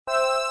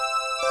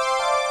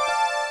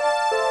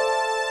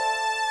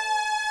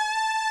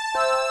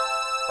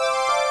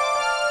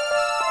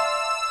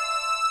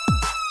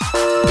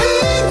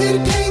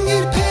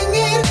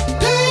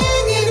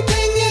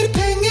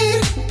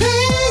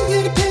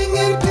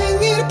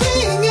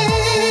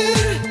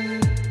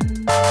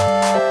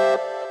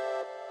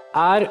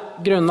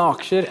grønne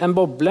aksjer en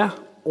boble,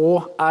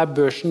 og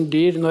børsen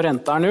dyr når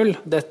renta null?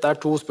 Dette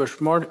 2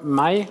 spørsmål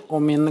meg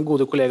og min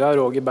gode kollega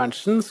Roger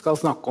Berntsen skal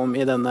snakke om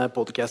i denne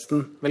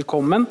podcasten.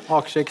 Velkommen,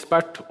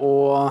 aksjeekspert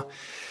og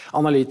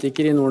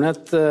analytiker i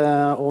Nordnet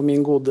og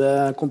min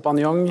gode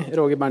kompanjong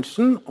Roger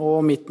Berntsen,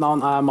 og mitt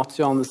navn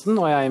Mats Johannessen,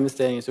 og jeg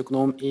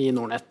investeringsøkonom i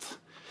Nordnet.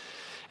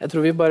 Jeg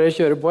tror vi bare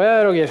kjører på,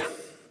 Roger.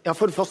 Ja,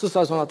 for det første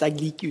så det sånn at jeg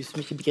liker jo så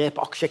mye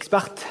begrepet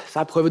aksjeekspert, så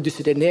jeg prøver å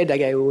dysse det ned.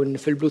 Jeg jo en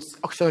fullblods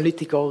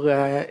aksjeanalytiker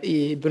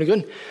i bunn og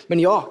grunn. Men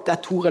ja, det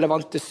 2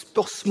 relevante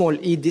spørsmål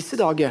i disse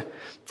dager,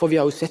 for vi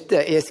har jo sett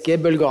det,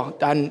 ESG-bølga,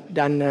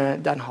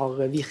 den har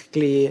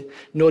virkelig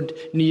nådd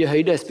nye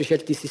høyder,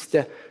 spesielt de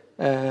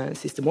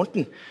siste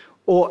måneden.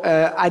 Og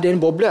det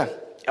en boble?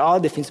 Ja,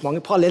 det finnes mange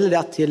paralleller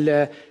der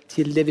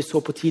til det vi så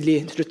på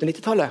slutten av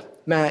 90-tallet,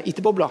 med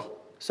IT-bobler.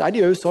 Så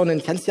det jo sånn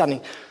en kjensgjerning.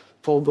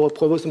 For å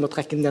prøve å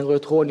trekke den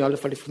røde tråden, i alle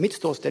fall for mitt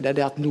ståsted,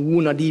 det at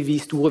noen av de vi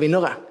store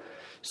vinnere.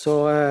 Så,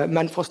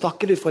 men for å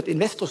snakke det for et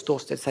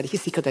investorståsted, så det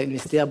ikke sikkert det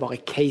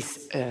investerbare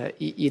case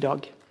i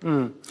dag.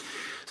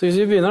 Så hvis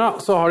vi begynner da,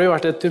 så har det jo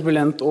vært et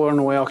turbulent år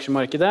nå i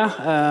aksjemarkedet.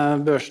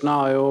 Børsene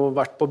har jo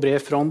vært på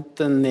bred front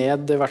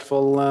ned, i hvert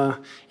fall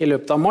i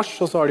løpet av mars,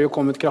 og så har de jo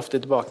kommet kraftig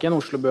tilbake igjen.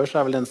 Oslo Børs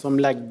vel den som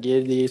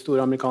legger de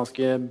store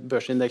amerikanske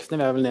børsindeksene,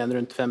 vi vel ned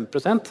rundt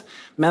 5%.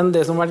 Men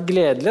det som har vært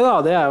gledelig da,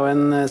 det jo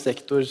en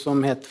sektor som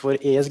heter for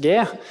ESG,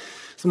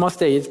 som har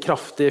steget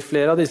kraftig.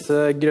 Flere av disse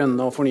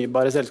grønne og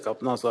fornybare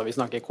selskapene, altså vi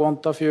snakker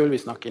Quantafuel,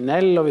 vi snakker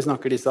Nell, og vi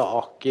snakker disse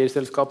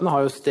Aker-selskapene,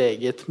 har jo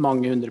steget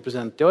mange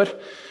 100% i år.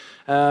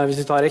 Hvis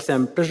vi tar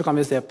eksempler, så kan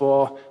vi se på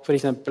for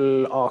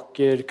eksempel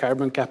Aker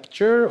Carbon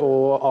Capture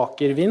og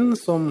Aker Vind,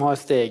 som har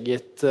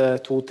steget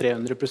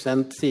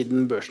 200-300%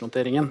 siden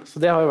børsnoteringen.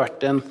 Så det har jo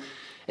vært en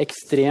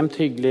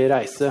ekstremt hyggelig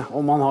reise,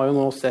 og man har jo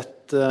nå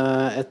sett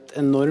et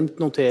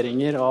enormt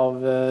noteringer av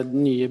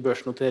nye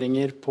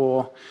børsnoteringer på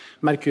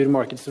Merkur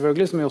Market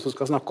selvfølgelig, som vi også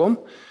skal snakke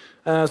om.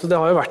 Så det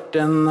har jo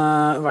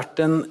vært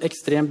en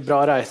ekstremt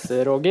bra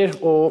reise, Roger,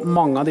 og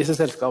mange av disse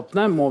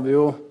selskapene må vi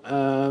jo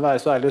være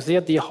så ærlige å si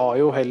at de har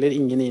jo heller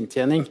ingen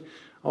inntjening.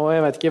 Og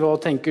jeg vet ikke, hva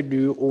tenker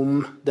du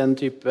om den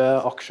type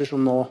aksjer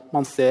som nå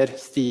man ser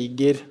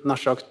stiger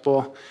nær sagt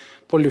på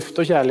luft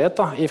og kjærlighet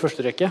da, i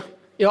første rekke?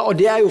 Ja, og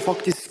det jo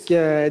faktisk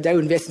jo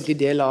en vesentlig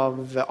del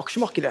av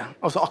aksjemarkedet.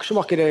 Altså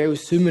aksjemarkedet jo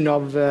summen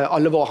av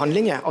alle våre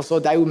handlinger. Altså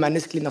det jo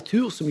menneskelig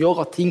natur som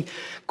gjør at ting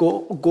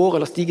går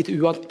eller stiger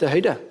til uant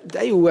høyde.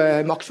 Det jo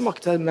med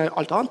aksjemarkedet med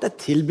alt annet, det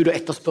tilbud og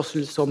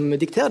etterspørsel som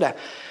dikterer det.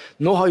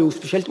 Nå har jo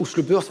spesielt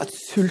Oslo Børs vært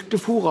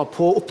sultefora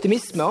på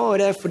optimisme, og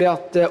det fordi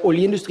at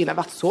oljeindustrien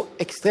har vært så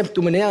ekstremt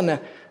dominerende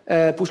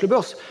på Oslo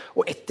Børs.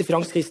 Og etter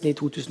finanskrisen i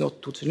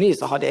 2008-2009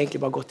 så har det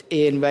egentlig bare gått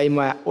en vei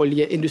med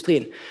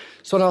oljeindustrien.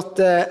 Sånn at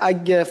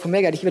for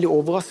meg det ikke veldig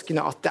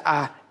overraskende at det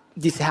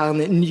disse her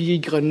nye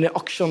grønne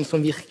aksjene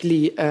som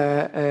virkelig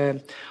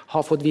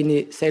har fått vind i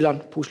seilene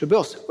på Oslo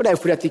Børs. Og det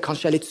jo fordi at de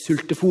kanskje litt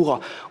sultefora,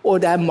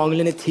 og det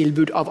manglende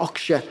tilbud av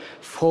aksjer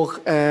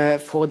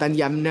for den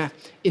jevne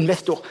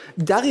investor.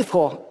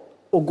 Derifra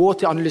å gå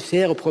til å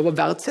analysere og prøve å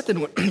verdsette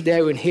noe, det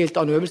jo en helt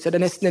annen øvelse.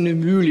 Det nesten en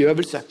umulig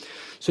øvelse.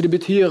 Så det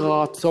betyr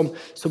at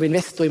som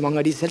investor i mange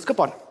av disse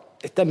selskapene,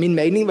 dette min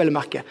mening vel å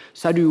merke,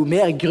 så du jo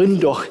mer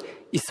gründer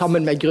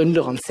sammen med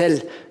gründeren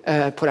selv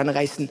på denne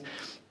reisen.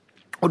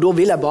 Og da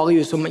vil jeg bare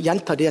jo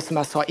gjenta det som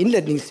jeg sa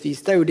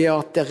innledningsvis, det jo det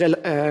at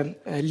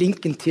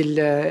linken til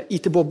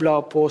IT-bobla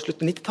på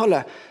slutten av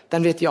 90-tallet,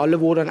 den vet vi alle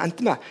hvor den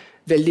endte med.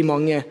 Veldig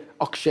mange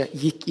aksjer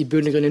gikk i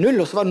bunn og grunn i null,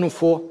 og så var det noen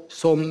få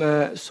som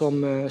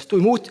stod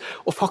imot,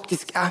 og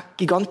faktisk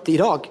giganter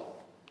i dag.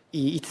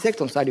 I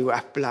IT-sektoren så det jo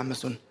Apple,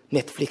 Amazon,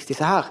 Netflix,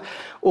 disse her.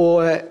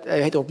 Og det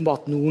helt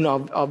åpenbart noen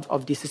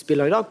av disse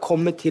spillerne i dag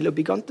kommer til å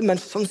bli giganter,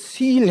 men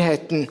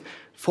sannsynligheten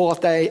for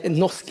at det en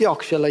norske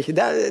aksje eller ikke,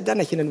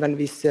 den ikke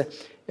nødvendigvis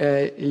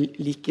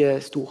like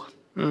stor.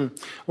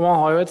 Og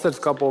man har jo et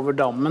selskap over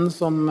dammen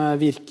som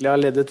virkelig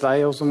har ledet vei,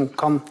 og som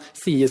kan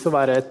sies å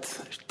være et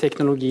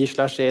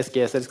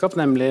teknologi/ESG-selskap,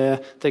 nemlig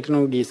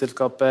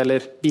teknologiselskapet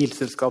eller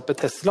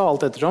bilselskapet Tesla,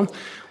 alt ettersom.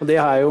 Og det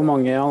jo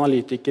mange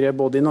analytikere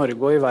både i Norge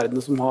og i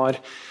verden som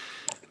har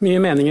mye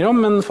meninger om,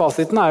 men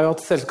fasiten jo at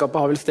selskapet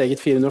har vel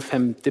steget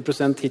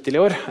 450% hittil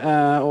i år,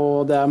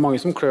 og det mange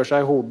som klør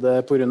seg i hodet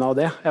på grunn av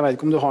det. Jeg vet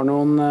ikke om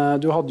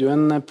du hadde jo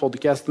en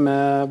podcast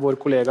med vår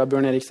kollega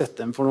Bjørn Erik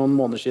Settem for noen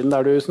måneder siden,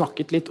 der du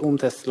snakket litt om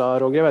Tesla,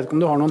 Roger. Jeg vet ikke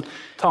om du har noen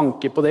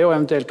tanker på det, og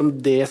eventuelt om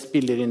det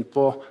spiller inn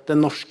på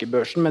den norske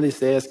børsen med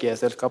disse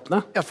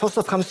ESG-selskapene? Ja,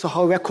 først og fremst så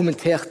har jeg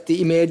kommentert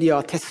i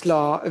media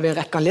Tesla ved en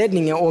rekke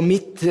anledninger, og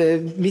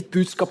mitt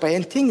budskap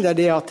en ting, det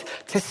det at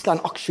Tesla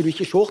en aksje du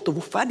ikke shorter.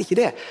 Hvorfor det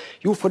ikke det?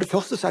 Jo, for det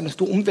første så det en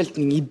stor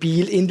omveltning i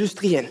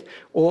bilindustrien.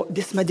 Og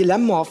det som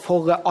dilemmaet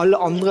for alle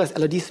andre,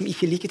 eller de som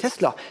ikke liker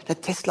Tesla, det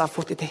at Tesla har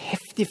fått et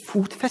heftig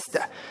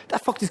fotfeste. Det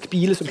faktisk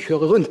biler som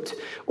kjører rundt,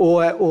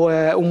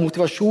 og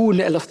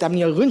motivasjonen eller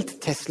stemningen rundt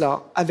Tesla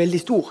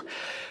veldig stor.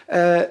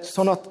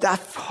 Sånn at det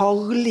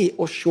farlig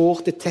å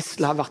shorte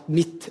Tesla har vært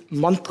mitt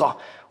mantra.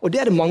 Og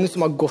det det mange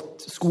som har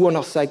gått skoene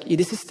av seg i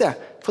det siste.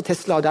 For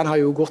Tesla den har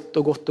jo gått,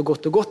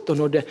 og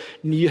nådde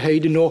nye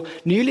høyde nå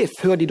nylig,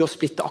 før de da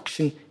splittet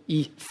aksjen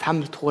i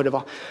 5, tror jeg det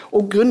var.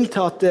 Og grunnen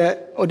til at,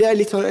 og det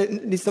litt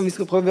sånn, vi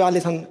skal prøve å være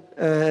litt sånn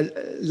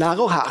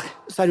lærer her,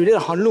 så det jo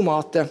det handler om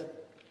at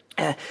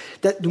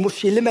du må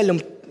skille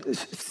mellom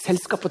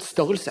selskapets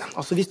størrelse.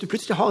 Altså hvis du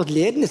plutselig har et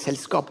ledende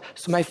selskap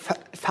som i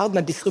ferd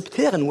med å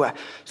disruptere noe,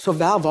 så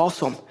vær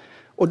varsom.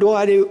 Og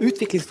da det jo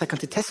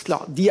utviklingstrekkene til Tesla,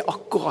 de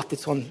akkurat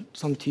et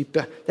sånn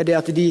type. Det det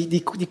at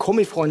de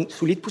kommer fra en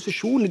solid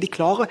posisjon, og de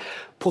klarer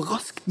på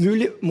raskt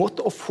mulig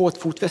måte å få et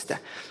fotfeste.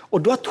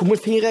 Og da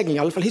tommelfingerregelen,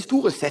 i alle fall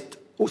historisk sett,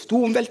 og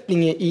stor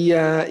omveltning i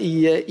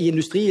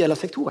industri eller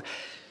sektorer,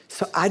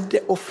 så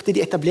det ofte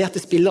de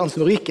etablerte spillerne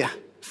som ryker,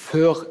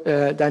 før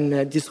den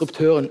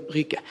disruptøren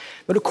ryker.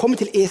 Når det kommer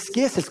til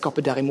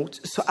ESG-selskapet derimot,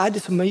 så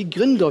det så mye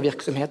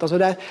gründervirksomhet. Altså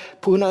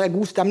på grunn av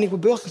god stemning på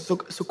børsen,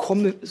 så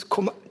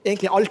kommer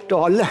egentlig alt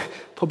og alle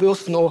på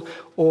børsen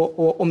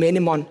og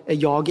mener man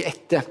jager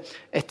etter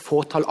et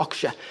fåtall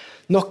aksjer.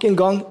 Nok en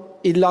gang,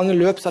 i det lange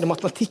løp så det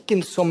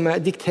matematikken som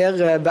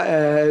dikterer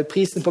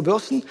prisen på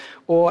børsen,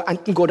 og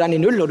enten går den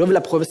i null, og da vil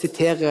jeg prøve å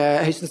sitere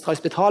Høysten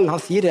Strauss Betalen.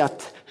 Han sier det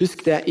at,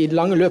 husk det, i det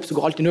lange løp så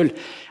går alt i null.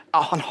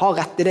 Ja, han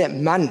har rett i det,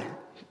 men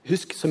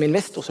husk, som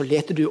investor så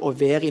leter du å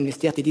være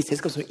investert i de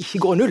selskaper som ikke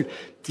går i null.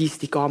 De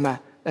stikker av med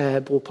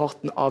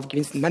brorparten av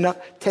gevinsten. Men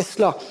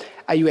Tesla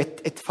jo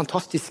et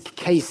fantastisk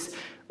case.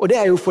 Og det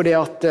jo fordi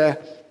at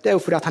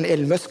han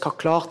Elon Musk har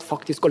klart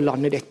faktisk å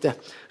lande dette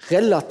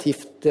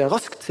relativt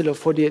raskt til å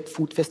få det et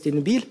fotfeste i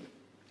en bil.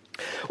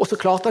 Og så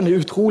klarte han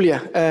det utrolige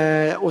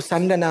å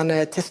sende den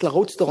Tesla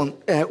Roadsteren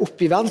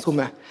opp i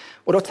verdensrommet.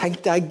 Og da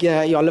tenkte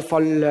jeg i alle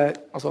fall,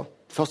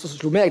 det første som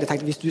slo meg, jeg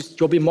tenkte hvis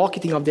du jobber i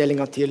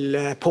marketingavdelingen til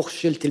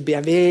Porsche, til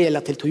BMW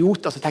eller til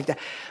Toyota, så tenkte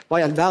jeg,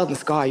 hva i all verden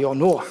skal jeg gjøre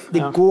nå?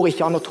 Det går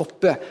ikke an å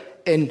toppe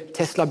en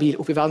Tesla-bil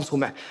opp i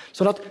verdensrommet.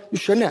 Sånn at du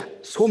skjønner,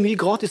 så mye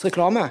gratis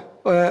reklame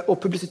og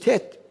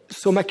publisitet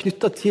som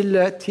knyttet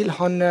til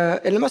han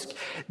Elon Musk,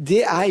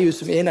 det jo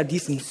som en av de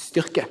sin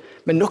styrke.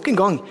 Men nok en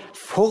gang,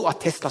 for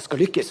at Tesla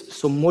skal lykkes,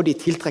 så må de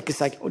tiltrekke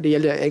seg, og det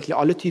gjelder egentlig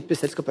alle typer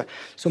selskaper,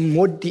 så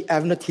må de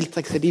evne å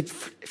tiltrekke seg de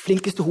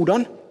flinkeste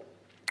hodene.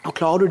 Og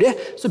klarer du det,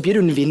 så blir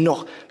du en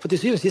vinner. For til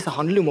syvende og sist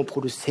handler det om å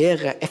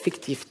produsere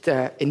effektivt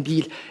en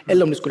bil,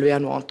 eller om det skulle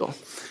være noe annet da.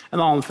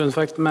 En annen fun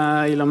fact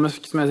med Elon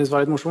Musk som jeg synes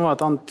var litt morsom, var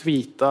at han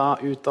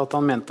tweetet ut at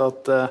han mente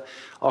at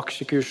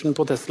aksjekursen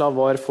på Tesla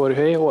var for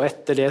høy, og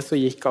etter det så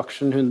gikk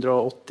aksjen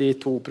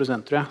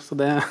 182%, tror jeg. Så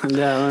det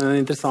jo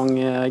en interessant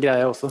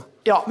greie også.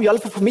 Ja, i alle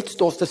fall for mitt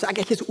ståsted så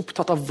jeg ikke så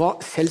opptatt av hva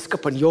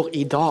selskapene gjør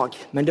i dag,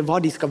 men det hva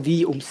de skal vi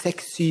om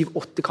 6, 7,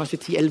 8, kanskje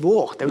 10, 11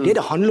 år. Det jo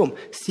det handler om,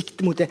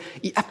 sikte mot det.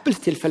 I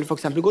Apples tilfelle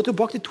for eksempel, gå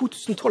tilbake til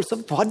 2012, så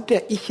var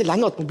det ikke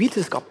lenger et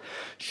mobilselskap.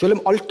 Selv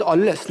om alt og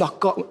alle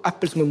snakket om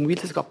Apple som et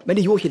mobilselskap, men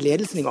det gjorde ikke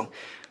ledelsen engang.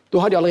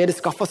 Da hadde de allerede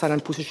skaffet seg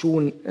den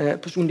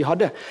posisjonen de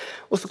hadde.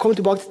 Og så kommer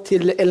vi tilbake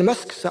til Elon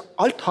Musk, så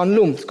alt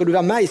handler om, skal du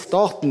være med i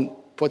starten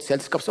på et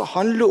selskap, så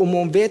handler det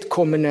om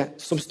vedkommende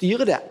som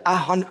styrer det,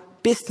 han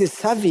business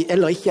savvy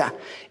eller ikke?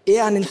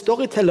 Han en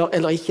storyteller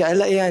eller ikke?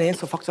 Eller han en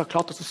som faktisk har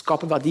klart å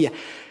skape verdier?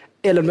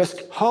 Elon Musk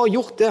har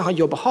gjort det, han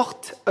jobber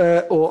hardt,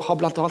 og har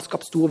blant annet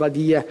skapt store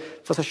verdier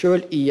for seg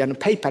selv gjennom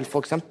PayPal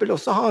for eksempel, og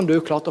så har han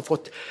jo klart å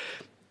få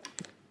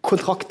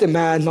kontrakter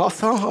med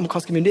NASA,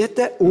 amerikanske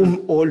myndigheter, om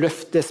å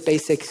løfte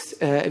SpaceX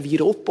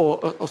videre opp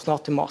og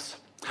snart til Mars.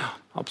 Ja,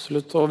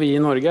 absolutt. Og vi i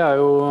Norge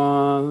jo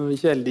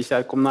ikke veldig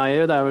kjærkomne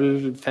eier. Det vel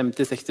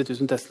 50 000-60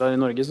 000 Teslaer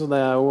i Norge, så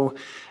det jo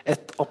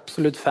et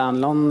absolutt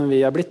fanland vi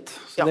blitt.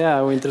 Så det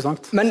jo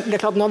interessant. Men det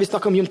klart, når vi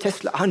snakker mye om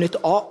Tesla, jeg nødt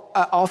til å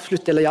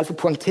avslutte, eller i alle fall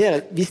poengtere,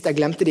 hvis jeg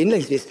glemte det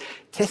innledningsvis.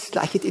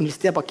 Tesla ikke et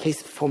investerbar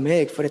case for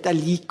meg, for dette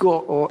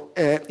liker å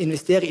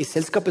investere i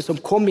selskapet som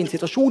kommer i en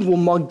situasjon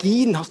hvor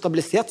marginen har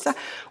stabilisert seg,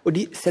 og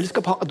de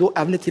selskapet har da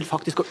evne til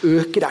faktisk å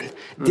øke den.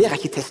 Det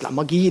ikke Tesla.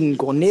 Marginen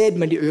går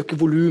ned, men de øker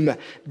volumet.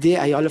 Det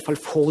i alle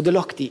fall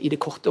fordelaktig i det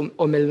korte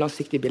og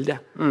mellomlangsiktige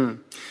bildet.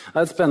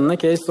 Det et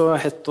spennende case og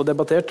hett og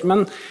debattert,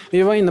 men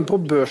vi var inne på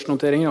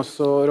børsnoteringer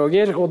også,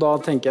 Roger, og da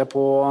tenker jeg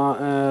på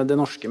det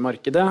norske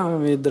markedet.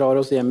 Vi drar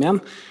oss hjem igjen,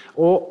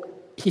 og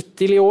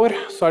hittil i år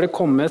så det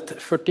kommet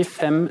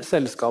 45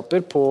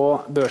 selskaper på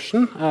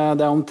børsen.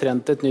 Det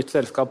omtrent et nytt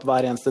selskap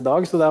hver eneste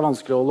dag, så det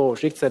vanskelig å holde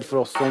oversikt selv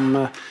for oss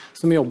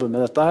som jobber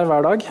med dette her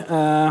hver dag.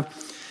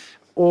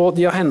 Og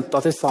de har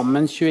hentet til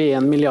sammen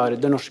 21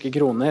 milliarder norske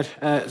kroner.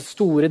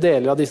 Store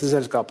deler av disse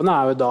selskapene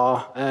jo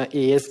da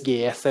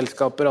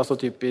ESG-selskaper, altså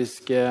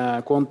typisk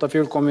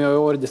Quantafuel kom i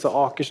år, disse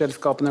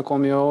Aker-selskapene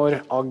kom i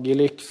år,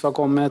 Agilix har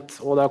kommet,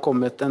 og det har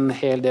kommet en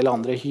hel del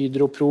andre,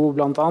 Hydro Pro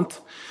blant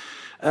annet.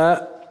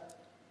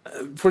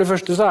 For det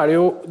første så det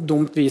jo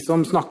dumt vi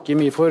som snakker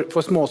mye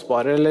for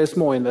småsparere eller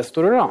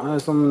småinvestorer, da,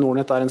 som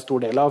Nordnet en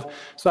stor del av,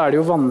 så det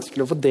jo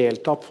vanskelig å få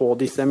delta på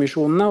disse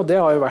emisjonene, og det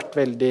har jo vært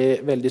veldig,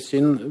 veldig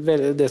synd.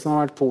 Det som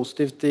har vært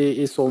positivt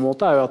i så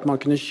måte jo at man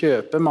kunne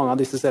kjøpe mange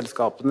av disse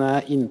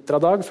selskapene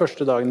intradag,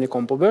 første dagen de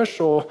kom på børs,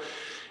 og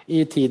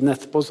i tiden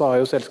etterpå så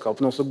har jo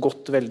selskapene også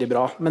gått veldig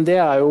bra. Men det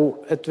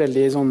jo et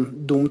veldig sånn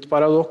dumt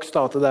paradoks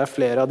da, at det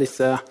flere av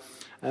disse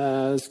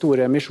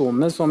store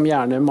emisjonene som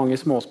gjerne mange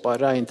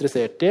småsparere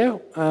interessert i,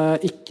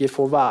 ikke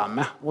får være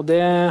med. Og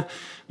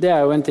det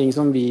jo en ting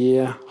som vi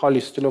har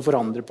lyst til å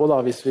forandre på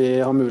da, hvis vi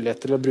har mulighet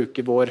til å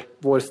bruke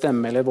vår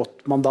stemme eller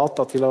vårt mandat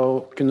da, til å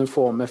kunne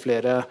få med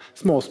flere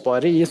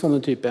småsparere i sånne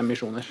type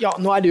emisjoner. Ja,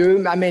 nå det jo,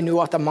 jeg mener jo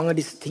at det mange av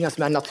disse tingene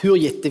som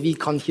naturgitte. Vi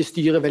kan ikke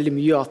styre veldig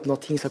mye at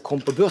når ting skal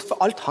komme på børs, for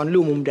alt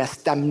handler om det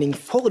stemning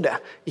for det.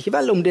 Ikke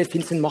vel om det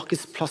finnes en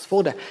markedsplass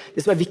for det.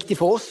 Det som viktig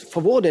for oss,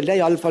 for vår del, det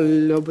i alle fall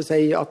å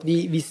si, at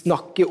vi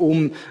snakker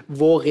om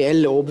vår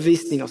reelle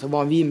overbevisning, altså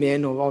hva vi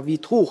mener og hva vi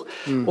tror.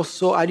 Og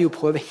så det jo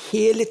prøve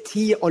hele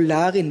tiden å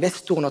lære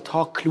investorene å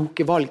ta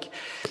kloke valg.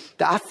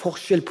 Det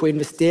forskjell på å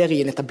investere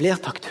i en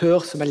etablert aktør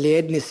som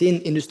ledende i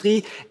sin industri,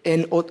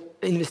 enn å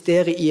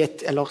investere i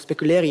eller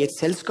spekulere i et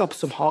selskap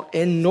som har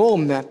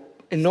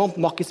enormt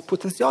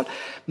markedspotensial,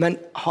 men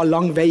har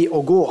lang vei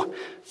å gå.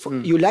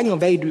 For jo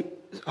lenger vei du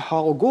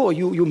har å gå,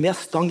 jo mer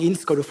stang inn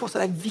skal du få, så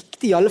det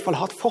viktig i alle fall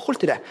å ha et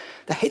forhold til det.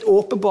 Det helt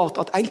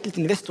åpenbart at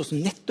enkelte investorer som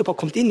nettopp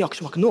har kommet inn i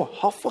aksjemarkedet nå,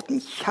 har fått en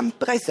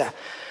kjempereise,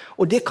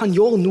 og det kan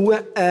gjøre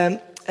noe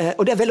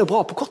og det veldig bra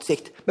på kort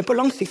sikt, men på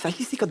lang sikt det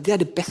ikke sikkert det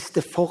det beste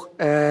for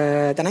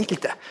den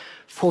enkelte.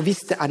 For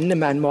hvis det ender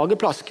med en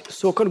mageplask,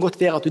 så kan det godt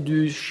være at du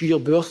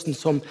skyr børsen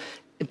som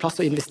en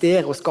plass å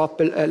investere og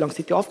skape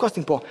langsiktig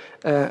avkastning på.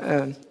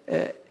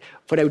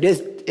 For det jo det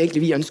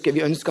egentlig vi ønsker.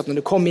 Vi ønsker at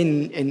når det kommer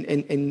inn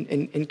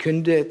en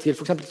kunde til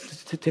for eksempel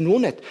til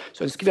Nordnet,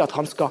 så ønsker vi at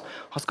han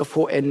skal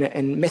få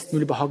en mest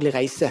mulig behagelig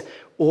reise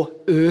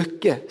og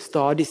øke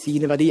stadig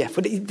sine verdier.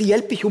 For det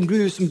hjelper ikke om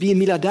du som blir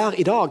milliardær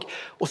i dag,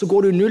 og så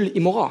går du null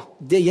i morgen.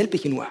 Det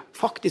hjelper ikke noe.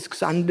 Faktisk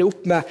så ender det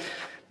opp med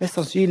mest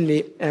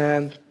sannsynlig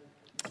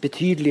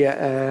betydelige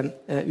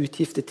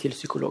utgifter til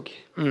psykolog.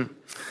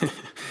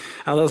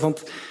 Ja, det sant.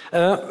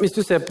 Hvis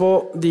du ser på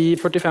de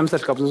 45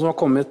 selskapene som har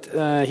kommet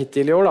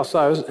hittil i år, da,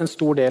 så jo en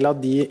stor del av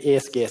de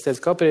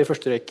ESG-selskaper i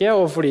første rekke,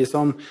 og for de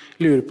som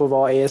lurer på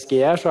hva ESG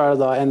så det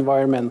da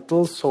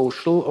environmental,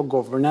 social og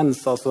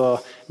governance, altså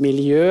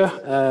miljø,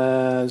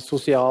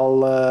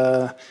 sosiale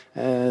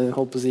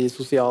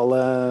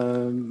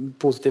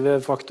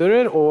positive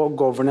faktorer, og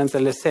governance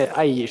eller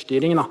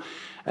eierstyring da.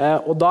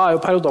 Og da jo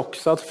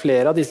paradokset at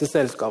flere av disse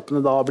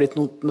selskapene da har blitt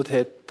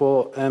notert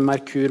på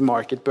Merkur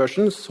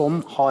Market-børsen,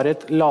 som har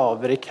et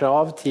lavere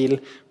krav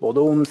til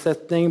både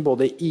omsetning,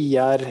 både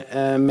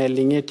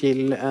IR-meldinger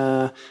til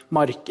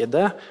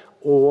markedet,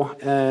 og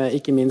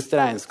ikke minst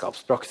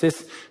regnskapspraksis.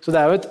 Så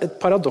det jo et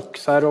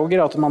paradoks her, Roger,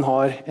 at man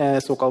har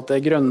såkalte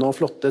grønne og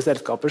flotte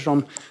selskaper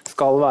som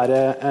skal være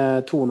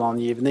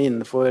toneangivende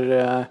innenfor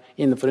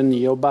en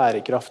ny og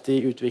bærekraftig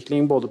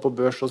utvikling, både på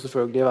børs og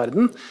selvfølgelig i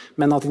verden,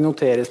 men at de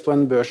noteres på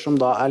en børs som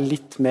da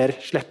litt mer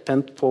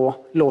slepphendt på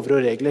lover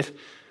og regler.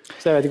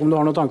 Så jeg vet ikke om du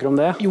har noen tanker om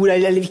det? Jo,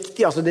 det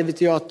viktig. Altså, det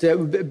betyr at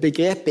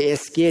begrepet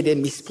ESG, det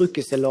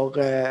misbrukes, eller...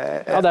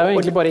 Ja, det jo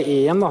egentlig bare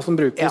én da, som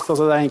brukes. Ja.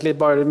 Altså, det egentlig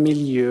bare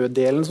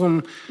miljødelen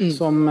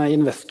som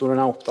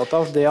investorene opptatt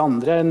av. Det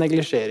andre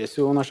neglisjeres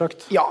jo, nær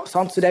sagt. Ja,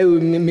 sant. Så det jo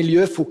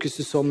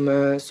miljøfokuset som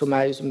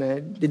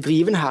det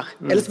drivende her.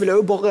 Ellers vil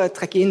jeg jo bare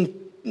trekke inn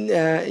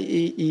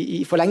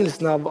i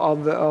forlengelsen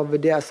av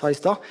det jeg sa i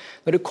stad.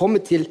 Når det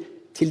kommer til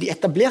de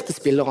etablerte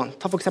spillerne,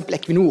 ta for eksempel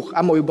Equinor.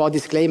 Jeg må jo bare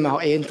disclaime, jeg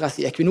har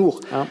interesse i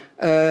Equinor. Ja.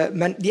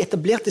 Men de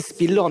etablerte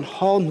spillerne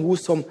har noe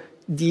som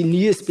de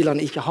nye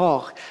spillerne ikke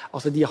har.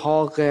 Altså de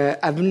har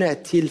evne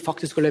til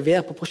faktisk å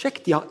levere på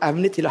prosjekt, de har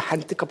evne til å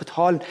hente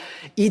kapital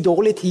i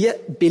dårlige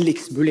tider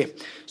billigst mulig.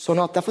 Sånn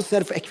at derfor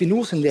det for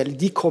Equinor sin del,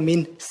 de kom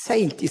inn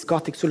sent i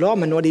Scatec Solar,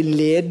 men nå de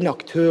ledende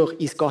aktør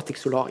i Scatec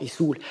Solar i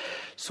Sol.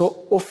 Så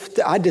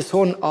ofte det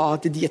sånn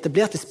at de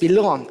etablerte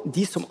spillerne,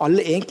 de som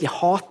alle egentlig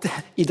hater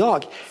i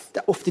dag,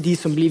 det ofte de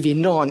som blir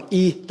vinnerne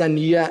i det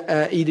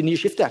nye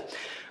skiftet.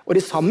 Og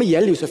det samme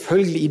gjelder jo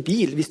selvfølgelig i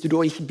bil. Hvis du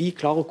da ikke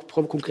klarer å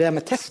prøve å konkurrere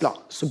med Tesla,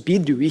 så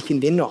blir du ikke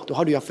en vinner. Da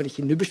har du i hvert fall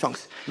ikke en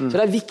nubbesjans. Så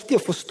det viktig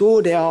å forstå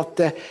det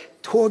at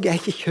toget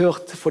ikke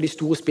kjørt for de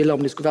store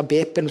spillere, om det skulle være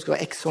BP, om det skulle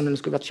være Exxon, om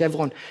det skulle være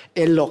Chevron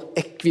eller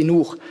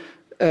Equinor.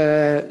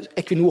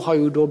 Equinor har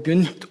jo da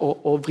begynt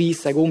å vri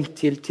seg om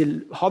til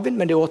havvind,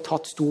 men det har også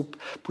tatt stor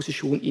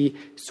posisjon i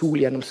Sol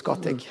gjennom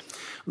Scatec.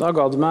 Da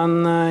ga du meg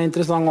en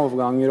interessant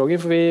overgang,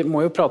 Roger, for vi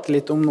må jo prate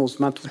litt om noe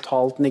som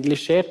totalt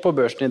neglisjert på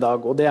børsen i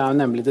dag, og det jo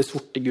nemlig det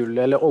sorte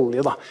gullet, eller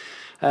olje da.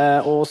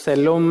 Og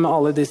selv om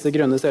alle disse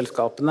grønne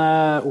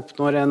selskapene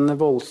oppnår en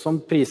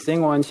voldsom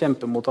prising og en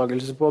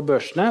kjempemottagelse på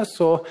børsene,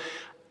 så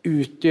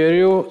utgjør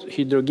jo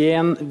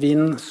hydrogen,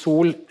 vind,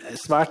 sol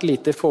svært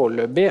lite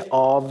foreløpig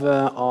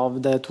av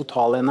det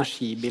totale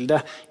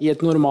energibildet. I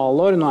et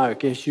normalår, nå er jo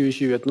ikke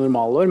 2020 et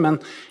normalår, men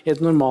i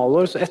et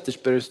normalår så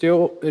etterspørres det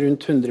jo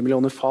rundt 100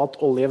 millioner fat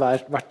olje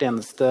hver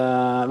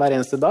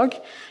eneste dag.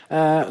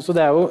 Så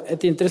det er jo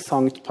et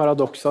interessant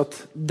paradoks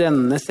at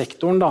denne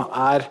sektoren da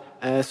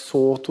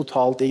så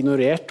totalt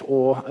ignorert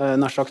og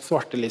nær sagt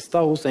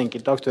svartelista hos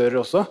enkelte aktører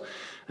også.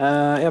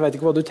 Jeg vet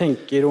ikke hva du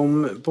tenker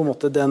om på en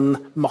måte den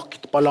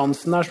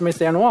maktbalansen der som vi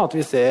ser nå, at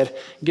vi ser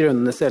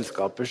grønne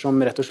selskaper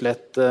som rett og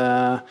slett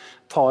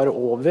tar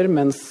over,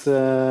 mens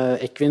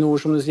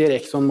Equinor, som du sier,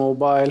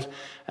 ExxonMobil,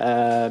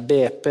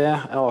 BP,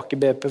 Aker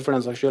BP for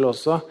den saks skyld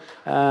også,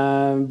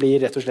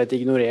 blir rett og slett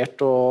ignorert,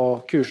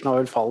 og kursen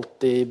har vel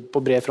falt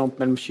på bred front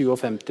mellom 20 og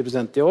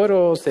 50% i år,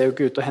 og ser jo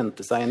ikke ut til å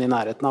hente seg inn i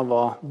nærheten av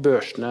hva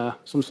børsene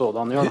som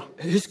sådan gjør.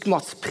 Husk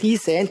Mats,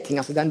 pris en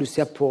ting, altså den du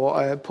ser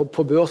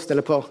på børsen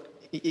eller på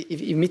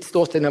I mitt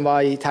ståsted når jeg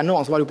var I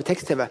tenåren, så var det jo på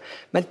tekst-TV.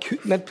 Men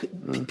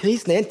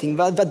prisen en ting,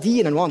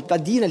 verdien noe annet.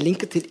 Verdien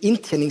linket til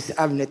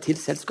inntjeningsevne til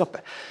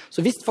selskapet. Så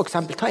hvis for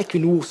eksempel, ta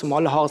Equinor som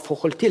alle har et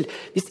forhold til,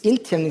 hvis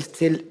inntjening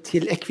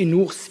til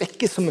Equinor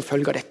svekkes som en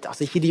følge av dette,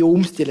 altså ikke de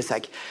omstiller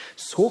seg,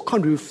 så kan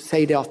du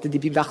si det at de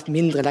blir vært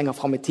mindre lenger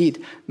frem I tid.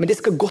 Men det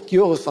skal godt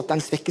gjøres at den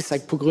svekker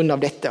seg på grunn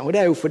av dette. Og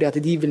det jo fordi at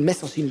de vil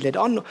mest sannsynlig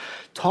lede an,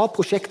 ta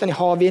prosjektene I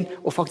havvind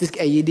og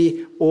faktisk eie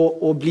de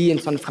og bli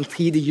en sånn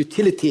fremtidig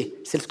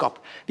utility-selskap.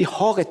 Vi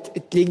har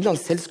et lignende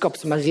selskap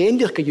som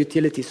rendyrket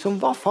utility, som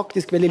var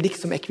faktisk veldig likt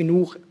som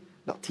Equinor,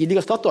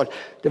 tidligere Statoil.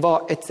 Det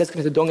var et selskap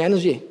som heter Dong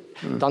Energy.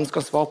 Dansk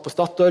ansvar på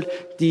Statoil.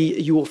 De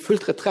gjorde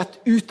fullt retrett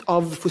ut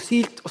av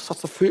fossilt og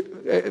satset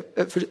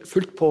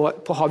fullt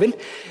på havvind.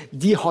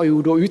 De har jo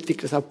da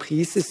utviklet seg og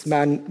prises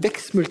med en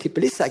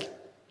vekstmultiple I seg.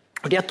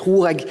 Og det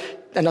tror jeg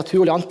det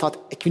naturlig antatt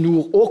at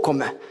Equinor også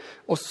kommer.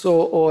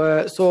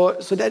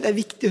 Så det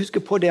viktig å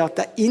huske på det at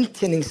det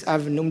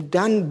inntjeningsevnen, om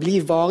den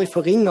blir varig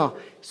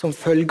forringet som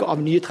følge av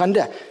nye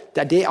trender,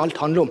 det det alt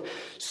handler om.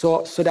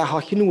 Så det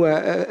har ikke noe,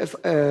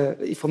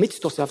 for mitt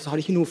ståsted, så har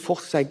det ikke noe for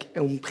seg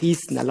om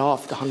prisen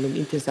lav, det handler om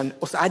inntjeningsevnen.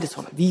 Og så det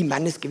sånn, vi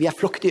mennesker, vi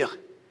flokkdyr.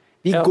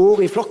 Vi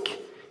går I flokk.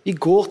 Vi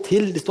går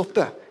til det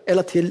stopper.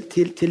 Eller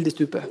til det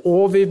stuper.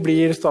 Og vi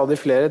blir stadig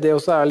flere. Det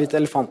også litt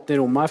elefanten I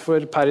rommet her,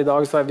 for per I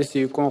dag så vi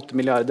 7,8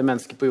 milliarder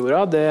mennesker på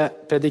jorda. Det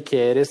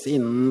predikeres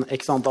innen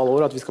x antall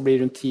år at vi skal bli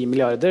rundt 10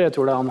 milliarder. Jeg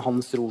tror det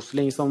Hans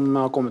Rosling som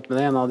har kommet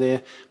med det, en av de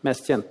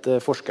mest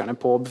kjente forskerne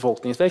på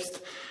befolkningsvekst.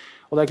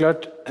 Og det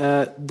klart,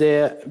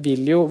 det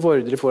vil jo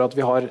vordre for at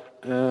vi har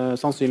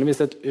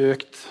sannsynligvis et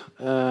økt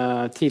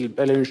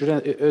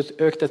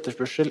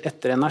etterspørsel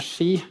etter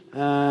energi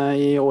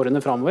I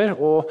årene fremover.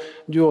 Og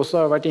du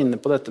også har vært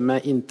inne på dette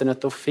med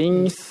Internet of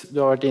Things,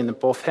 du har vært inne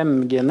på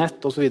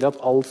 5G-nett og så videre,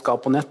 at alt skal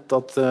på nett,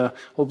 at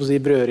holdt på å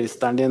si,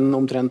 brødristeren din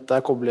omtrent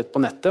koblet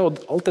på nettet, og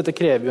alt dette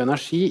krever jo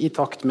energi I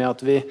takt med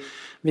at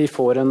vi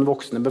får en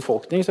voksende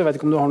befolkning, så jeg vet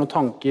ikke om du har noen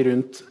tanker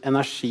rundt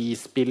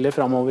energispillet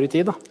fremover I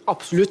tid da?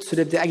 Absolutt, så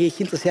jeg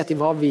ikke interessert I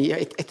hva vi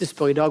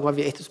etterspør I dag, hva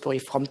vi etterspør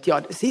I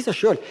fremtiden. Det sier seg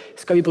selv,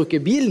 skal vi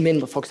bruke bilen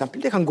mindre for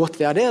eksempel? Det kan godt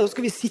være det, da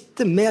skal vi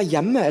sitte mer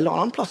hjemme eller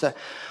annen plass.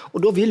 Og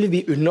da vil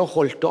vi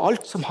underholdt, og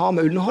alt som har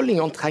med underholdning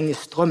trenger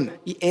strøm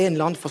I en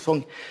eller annen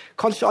fasong.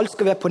 Kanskje alt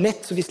skal være på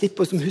nett, så vi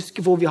slipper å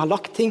huske hvor vi har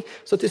lagt ting,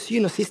 så til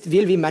syvende og sist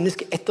vil vi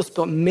mennesker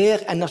etterspørre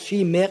mer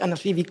energi.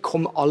 Vi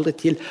kommer aldri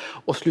til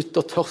å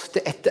slutte å tørste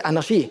etter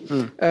energi.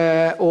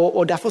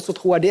 Og derfor så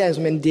tror jeg det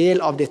som en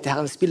del av dette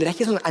her spillet. Det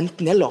ikke sånn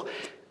enten eller.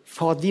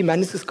 For at vi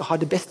mennesker skal ha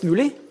det best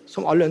mulig,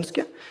 som alle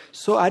ønsker,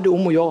 så det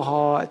om å gjøre å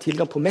ha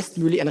tilgang på mest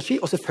mulig energi,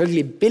 og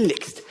selvfølgelig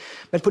billigst.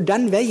 Men på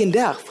den veien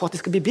der, for at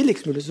det skal bli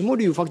billigst mulig, så må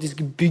du jo faktisk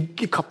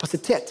bygge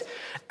kapasitet.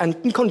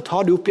 Enten kan du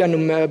ta det opp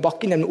gjennom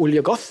bakken gjennom olje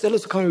og gass, eller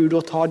så kan du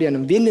da ta det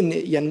gjennom vinden,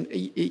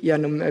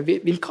 gjennom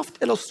vindkraft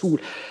eller sol.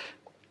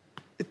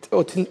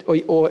 Og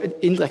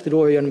indirekte da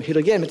gjennom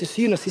hydrogen. Men til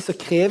syvende og sist så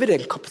krever det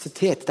en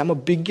kapasitet. Det må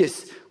bygges.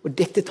 Og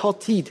dette tar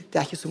tid.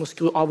 Det ikke som å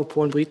skru av og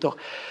på en bryter.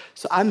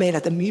 Så jeg mener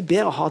at det mye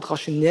bedre å ha et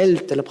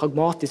rasjonelt eller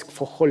pragmatisk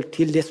forhold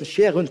til det som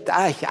skjer rundt.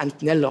 Det ikke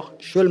enten eller.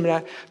 Selv om det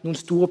noen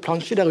store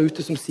plansjer der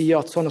ute som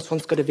sier at sånn og sånn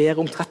skal det være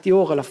om 30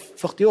 år eller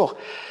 40 år.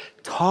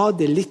 Ta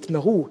det litt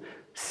med ro.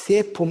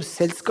 Se på om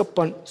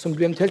selskapene som du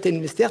eventuelt har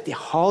investert I,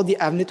 har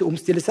de evne til å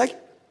omstille seg,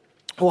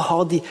 og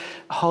har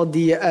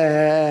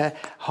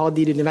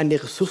de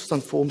nødvendige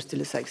ressursene for å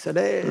omstille seg. Så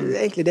det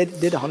egentlig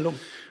det handler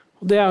om.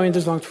 Det jo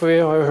interessant, for vi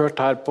har jo hørt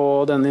her på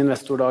denne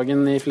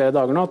investordagen I flere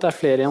dager nå, at det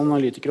flere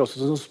analytikere også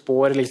som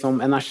spår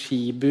liksom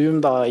energiboom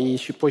da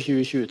på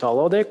 2020-tallet,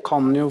 og det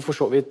kan jo for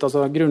så vidt,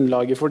 altså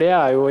grunnlaget for det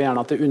jo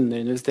gjerne at det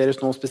underinvesteres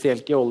nå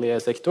spesielt I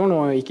oljesektoren,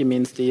 og ikke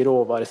minst I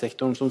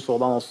råvaresektoren som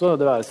sådan også,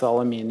 det være seg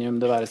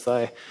aluminium, det være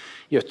seg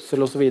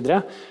gjødsel og så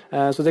videre.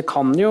 Så det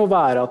kan jo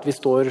være at vi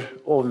står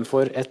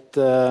overfor et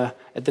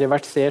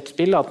reversert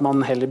spill, at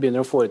man heller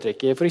begynner å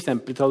foretrekke for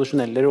eksempel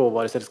tradisjonelle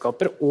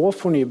råvareselskaper og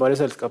fornybare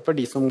selskaper,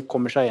 de som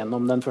kommer seg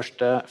gjennom den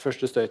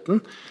første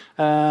støyten,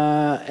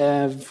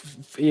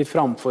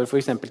 framfor for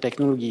eksempel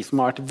teknologi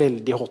som har vært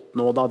veldig hot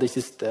nå da, de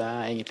siste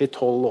egentlig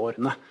 12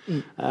 årene.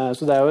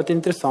 Så det er jo et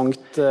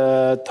interessant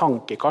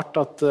tankekart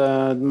at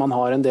man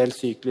har en del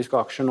sykliske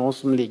aksjer nå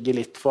som ligger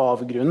litt for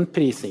avgrunnen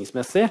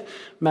prisingsmessig,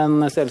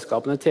 men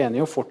selskapene tjener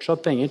jo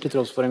fortsatt penger til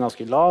tross for en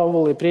ganske lav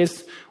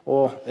oljepris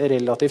og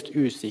relativt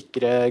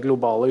usikre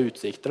globale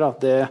utsikter.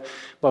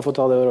 Bare for å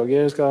ta det,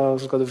 Roger, så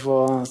skal du få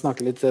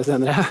snakke litt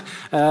senere.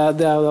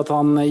 Det er jo at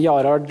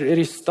Jarard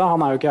Rystad,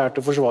 han er jo ikke her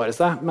til å forsvare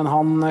seg, men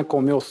han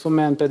kom jo også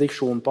med en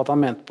prediksjon på at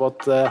han mente på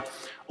at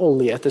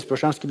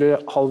oljeetterspørselen skulle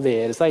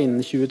halvere seg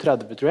innen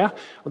 2030, tror jeg.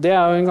 Og det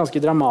er jo en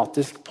ganske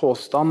dramatisk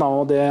påstand,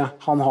 og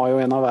han har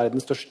jo en av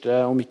verdens største,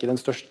 om ikke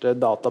den største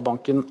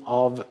databanken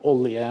av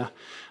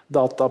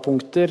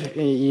oljedatapunkter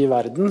i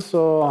verden,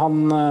 så han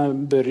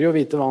bør jo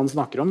vite hva han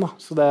snakker om da.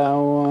 Så det er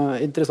jo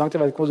interessant.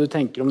 Jeg vet ikke hva du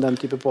tenker om den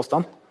type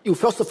påstand. Jo,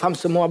 først og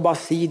fremst så må jeg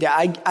bare si det.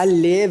 Jeg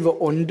lever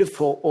ånde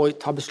for å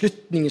ta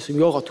beslutninger som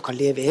gjør at du kan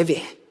leve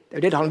evig. Det er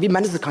jo det det handler om. Vi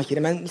mennesker kan ikke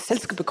det, men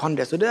selskapet kan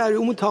det. Så det er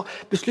jo om å ta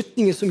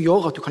beslutninger som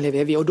gjør at du kan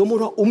leve evig, og da må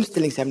du ha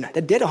omstillingsevne. Det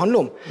er det det handler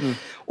om.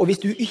 Og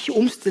hvis du ikke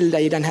omstiller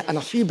deg i denne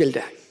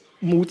energibildet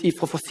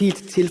fra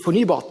fossilt til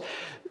fornybart,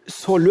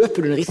 så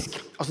løper du en risk.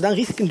 Altså den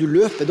risken du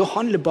løper, da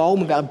handler det bare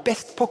om å være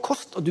best på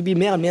kost, og du blir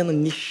mer og mer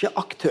en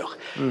nisjeaktør.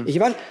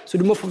 Ikke vel?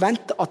 Så du må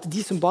forvente at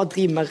de som bare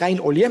driver med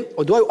ren olje,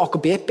 og da er jo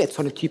Aker BP et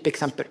sånt type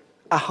eksempel.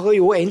 Jeg har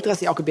jo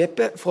interesse i Aker BP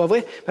for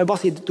øvrig, men jeg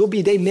bare sier, da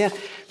blir de mer,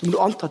 som du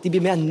antar, at de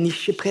blir mer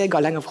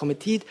nisjepreget lenger frem i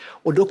tid,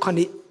 og da kan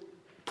de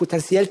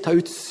potensielt ta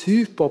ut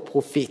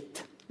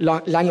superprofitt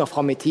lenger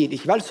frem i tid,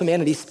 ikke vel? Som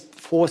en av de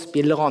få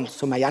spillerne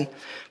som er igjen.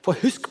 For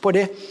husk på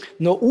det,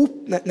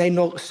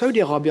 når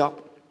Saudi-Arabia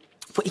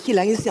for ikke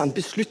lenge siden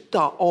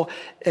besluttet å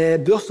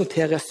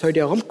børsnotere Saudi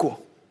Aramco.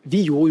 Vi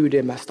gjorde jo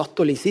det med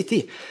Statoil i sin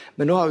tid,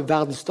 men nå har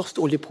verdens største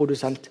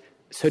oljeprodusent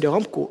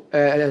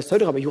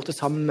Saudi-Arabia gjort det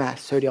samme med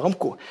Saudi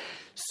Aramco.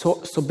 Så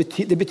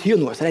det betyr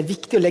noe, så det er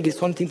viktig å legge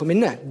sånne ting på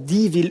minnet.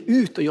 De vil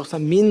ut og gjøre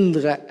seg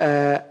mindre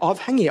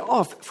avhengige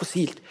av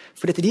fossilt,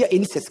 for dette de har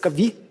innsett skal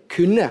vi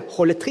kunne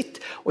holde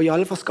tritt, og i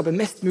alle fall skape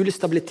mest mulig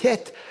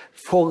stabilitet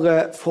for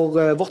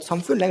vårt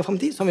samfunn lenger frem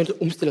i tid, så har vi nødt til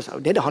å omstille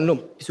seg. Det handler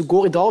om. Hvis du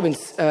går i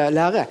Darwins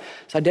lære,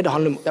 så er det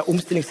handler om. Det er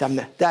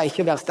omstillingsevne. Det er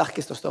ikke å være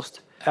sterkest og størst.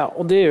 Ja,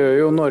 og det gjør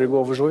jo Norge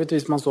over så vidt.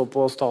 Hvis man så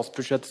på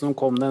statsbudsjettet som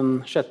kom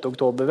den 6.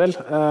 oktober vel,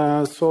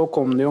 så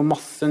kom det jo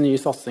masse ny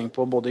satsing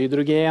på både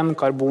hydrogen,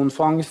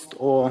 karbonfangst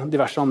og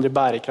diverse andre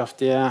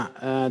bærekraftige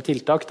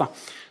tiltak da.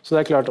 Så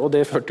det er klart, og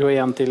det førte jo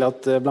igjen til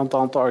at blant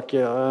annet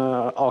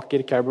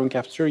Aker Carbon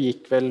Capture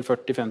gikk vel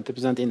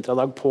 40-50%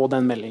 intradag på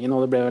den meldingen,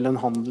 og det ble vel en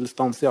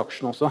handelsstans i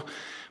aksjen også.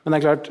 Men det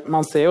er klart,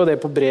 man ser jo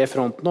det på bred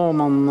front nå.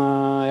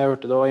 Jeg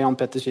hørte det var Jan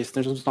Petter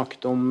Schistner som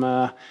snakket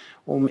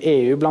om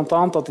EU blant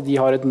annet, at de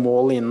har et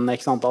mål innen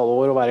x antall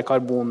år å være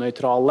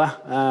karbonnøytrale.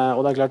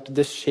 Og det er klart,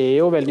 det skjer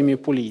jo veldig mye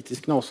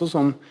politisk nå også,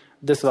 som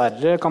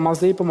dessverre, kan man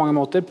si, på mange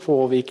måter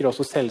påvirker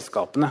også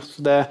selskapene.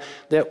 Så det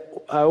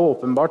er jo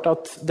åpenbart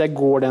at det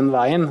går den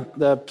veien.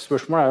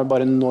 Spørsmålet er jo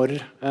bare når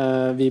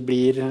vi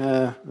blir,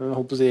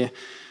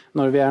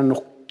 når vi har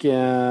nok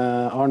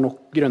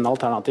grønne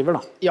alternativer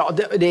da. Ja,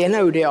 det ene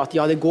er jo det at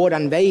det går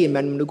den veien,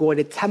 men det går i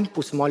det tempo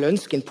som alle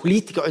ønsker. En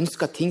politiker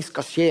ønsker at ting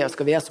skal skje,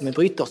 skal være som en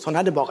bryter. Sånn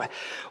er det bare.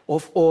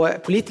 Og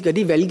politikere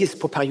de velges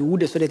på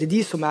periode, så det er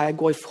de som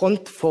går i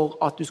front for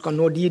at du skal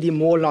nå de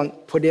målene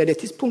på det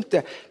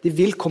tidspunktet. Det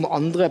vil komme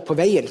andre på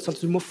veien, sånn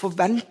at du må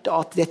forvente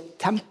at det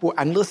tempoet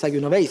endrer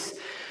seg underveis.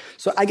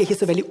 Så jeg er ikke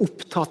så veldig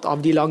opptatt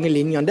av de lange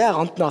linjene der,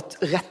 annet enn at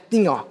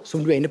retningen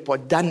som du er inne på,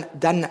 den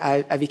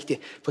er viktig.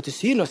 For til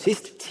syvende og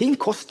sist, ting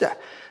koster.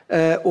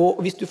 Og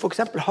hvis du for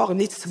eksempel har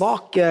en litt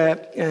svak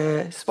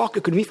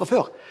økonomi fra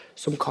før,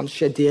 som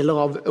kanskje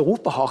deler av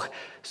Europa har,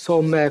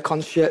 som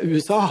kanskje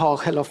USA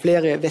har, eller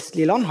flere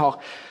vestlige land har,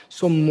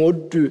 så må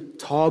du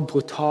ta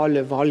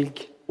brutale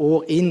valg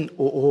år inn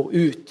og år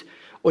ut.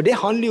 Og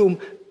det handler jo om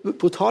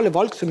brutale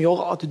valg som gjør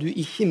at du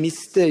ikke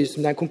mister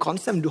den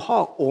konkurranseevnen du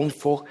har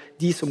overfor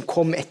de som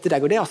kommer etter deg,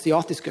 og det er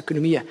asiatiske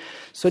økonomier.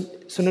 Så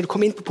når du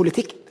kommer inn på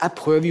politikk, jeg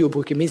prøver jo å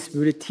bruke minst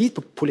mulig tid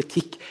på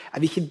politikk. Jeg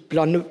vil ikke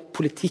blande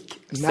politikk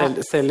med...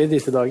 Selv i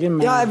disse dager?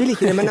 Ja, jeg vil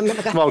ikke det, men jeg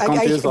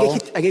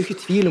er jo ikke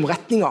i tvil om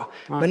retninger.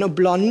 Men å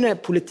blande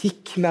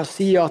politikk med å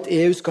si at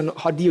EU skal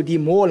ha de og de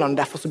målene,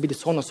 derfor så blir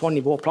det sånn og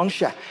sånn i vår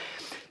plansje,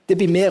 det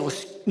blir mer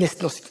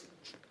nesten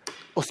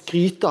å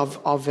skryte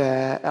av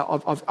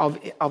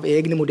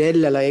egne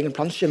modeller eller egen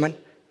plansje,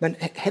 men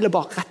heller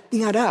bare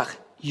retninger der.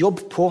 Jobb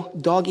på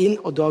dag inn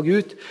og dag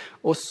ut,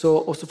 og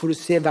så får du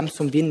se hvem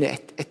som vinner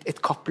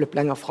et kappløp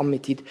lenger frem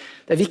i tid.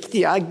 Det er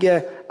viktig.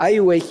 Jeg er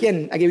jo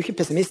ikke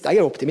pessimist, jeg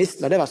er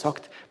optimist, la det være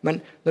sagt. Men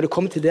når det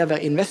kommer til det å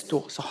være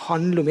investor, så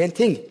handler det om en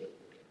ting.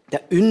 Det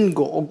er å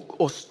unngå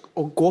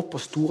å gå på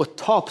store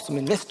tap som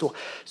investor,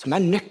 som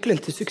er nøkkelen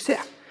til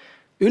suksess.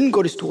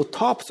 unngår de store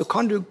tap, så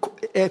kan du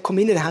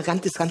komme inn i denne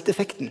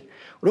rentes-renteeffekten.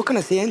 Og da kan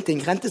jeg si en ting,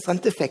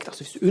 rentes-renteeffekt,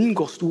 altså hvis du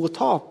unngår store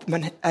tap,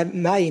 men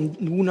med i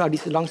noen av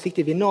disse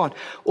langsiktige vinnerne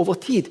over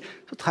tid,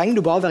 så trenger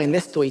du bare være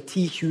investor i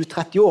 10, 20,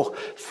 30 år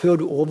før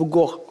du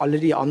overgår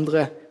alle de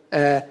andre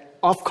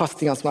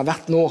avkastingene som har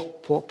vært nå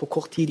på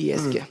kort tid i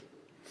ESG.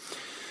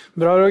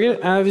 Bra,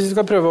 Roger. Hvis vi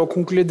skal prøve å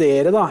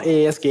konkludere da,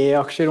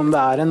 ESG-aksjer om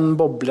det en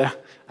boble,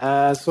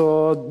 så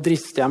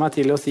drister jeg meg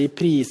til å si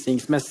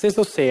prisingsmessig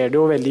så ser det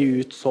jo veldig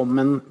ut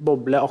som en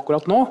boble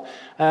akkurat nå,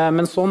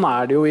 men sånn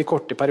det jo i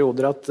korte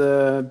perioder at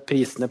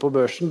prisene på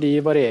børsen de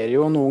varierer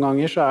jo. Noen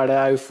ganger så det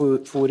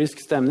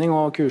euforisk stemning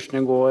og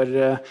kursene går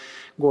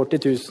til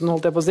 1000,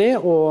 holdt jeg på å si,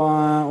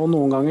 og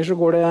noen ganger så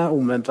går det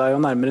omvendt vei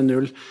og nærmere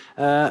null.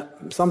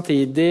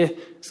 Samtidig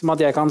som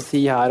at jeg kan si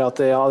her at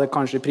ja, det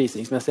kanskje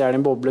prisingsmessig det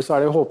en boble, så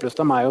det jo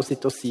håpløst av meg å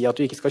sitte og si at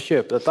du ikke skal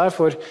kjøpe dette her,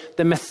 for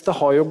det meste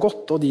har jo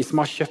gått, og de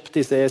som har kjøpt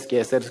disse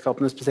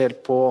ESG-selskapene,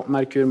 spesielt på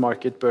Merkur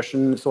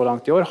Market-børsen så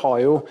langt i år,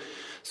 har jo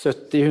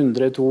 70,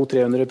 100, 200,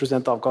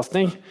 300%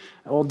 avkastning.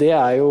 Og det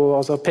jo,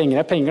 altså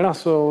penger penger da,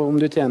 så om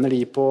du tjener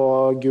de på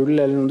gull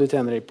eller om du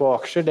tjener de på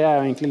aksjer, det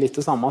jo egentlig litt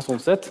det samme sånn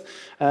sett.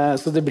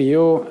 Så det blir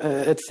jo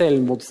et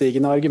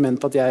selvmotsigende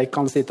argument at jeg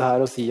kan sitte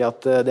her og si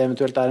at det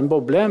eventuelt en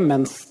boble,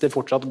 mens det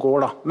fortsatt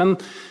går da. Men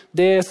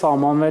det sa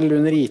man vel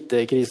under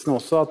IT-krisen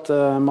også, at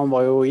man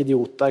var jo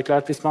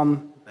idioterklært hvis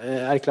man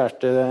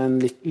erklærte en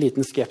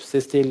liten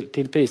skepsis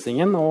til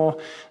prisingen, og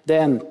det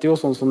endte jo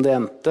sånn som det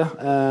endte.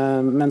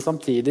 Men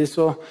samtidig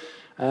så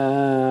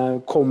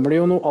kommer det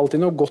jo alltid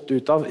noe godt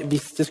ut av,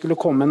 hvis det skulle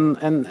komme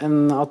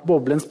at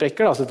boblen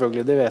sprekker da,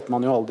 selvfølgelig, det vet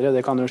man jo aldri,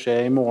 det kan jo skje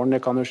i morgen,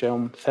 det kan jo skje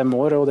om 5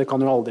 år, og det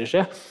kan jo aldri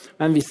skje.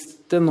 Men hvis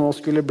det nå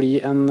skulle bli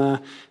en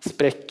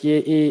sprekk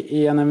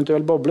i en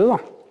eventuell boble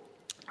da,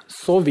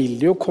 så vil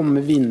det jo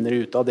komme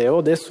vinnere ut av det,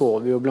 og det så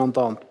vi jo blant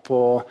annet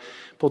på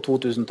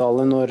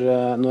 2000-tallet,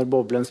 når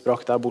boblen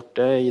sprakk der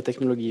borte i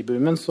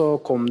teknologiboomen, så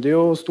kom det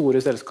jo store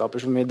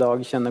selskaper som vi i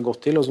dag kjenner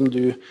godt til, og som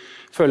du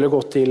følger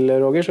godt til,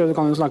 Roger, så du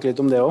kan jo snakke litt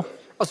om det også.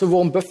 Altså,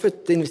 Warren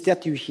Buffett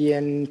investerte jo ikke i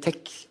en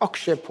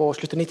tech-aksje på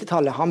slutt av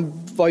 90-tallet. Han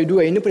var jo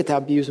inne på dette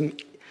her, blir jo som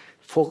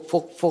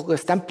for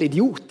stempel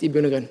idiot i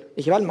bunn og grunn,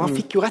 ikke vel? Men han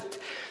fikk jo rett.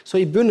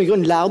 Så i bunn og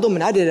grunn,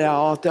 lærdommen det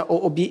at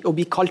å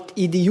bli kalt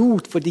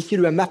idiot fordi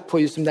ikke du med på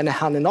som denne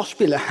herne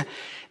nachspielet,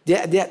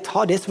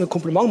 ta det som en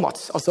kompliment,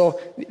 Mats. Altså,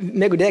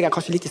 meg og deg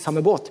kanskje litt i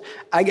samme båt.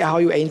 Jeg har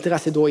jo en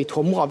interesse da i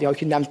Tomra, vi har jo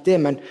ikke nevnt det,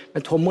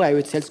 men Tomra jo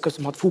et selskap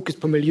som har hatt fokus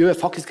på miljø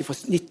faktisk fra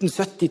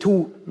 1972.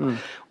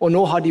 Og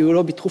nå har de jo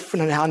da blitt truffet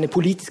denne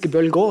politiske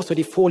bølger, så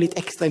de får litt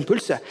ekstra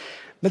impulser.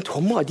 Men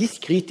Tomra, de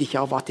skryter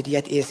ikke av at de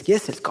et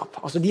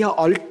ESG-selskap. Altså, de har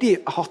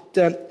alltid hatt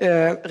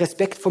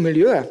respekt for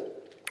miljøet.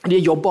 De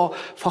jobber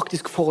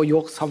faktisk for å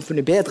gjøre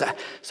samfunnet bedre.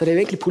 Så det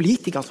jo egentlig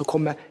politikerne som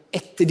kommer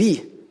etter de.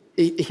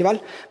 Ikke vel?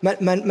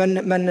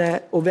 Men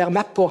å være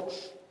med på,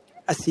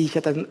 jeg sier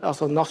ikke at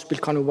altså, nachspiel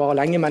kan jo vare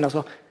lenge, men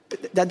altså,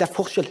 det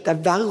forskjell, det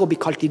verre å bli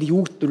kalt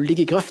idiot når du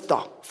ligger i grøfta,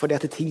 fordi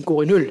at ting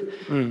går i null.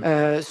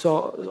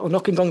 Og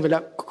nok en gang vil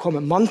jeg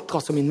komme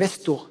mantra som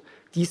investor,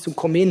 de som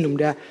kommer inn om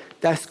det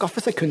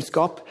skaffe seg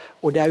kunnskap,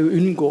 og det å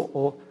unngå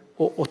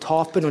å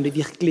tape når de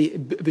virkelig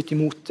bytter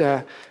imot.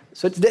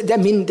 Så det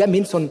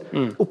min sånn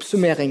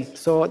oppsummering.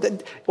 Så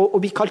å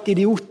bli kalt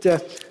idiot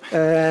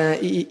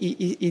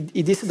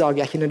i disse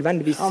dager ikke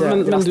nødvendigvis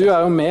men du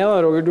jo med da,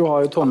 Roger, du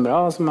har jo Tomra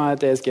som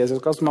et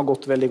ESG-selskap som har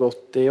gått veldig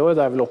godt i år,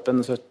 det vel opp en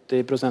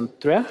 70%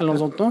 tror jeg, eller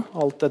noe sånt nå,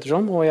 alt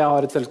ettersom, og jeg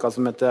har et selskap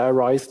som heter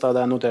Arise, da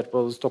det notert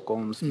på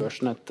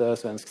Stockholmsbørsen, et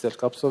svensk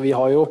selskap, så vi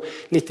har jo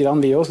litt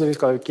grann vi også, så vi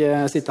skal jo ikke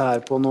sitte her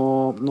på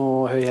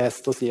noe høy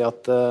hest og si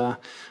at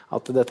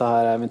dette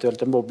her eventuelt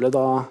en boble,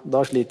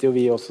 da sliter jo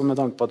vi også med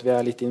tanke på at vi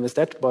litt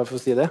investert, bare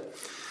for å si det.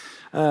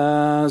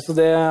 Så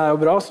det jo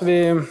bra, så vi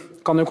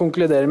kan jo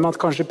konkludere med at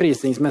kanskje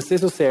prisingsmessig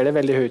så ser det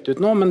veldig høyt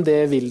ut nå, men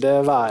det vil det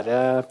være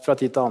fra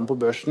tid til annen på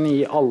børsen i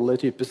alle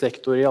typer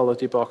sektorer, i alle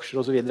typer aksjer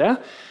og så videre.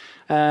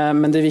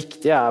 Men det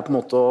viktige på en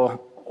måte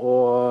å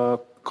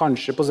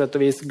kanskje på sett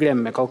og vis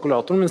glemme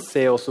kalkulatoren, men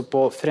se også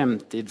på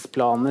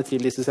fremtidsplanene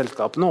til disse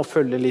selskapene og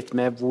følge litt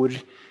med hvor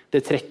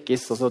det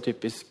trekkes, altså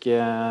typisk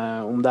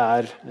om det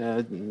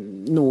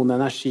noen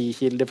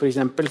energikilder for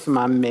eksempel, som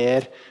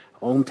mer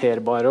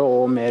håndterbare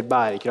og mer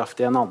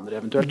bærekraftige enn andre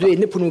eventuelt. Du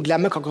inne på noe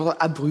glemmekalkulator.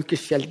 Jeg bruker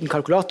sjelden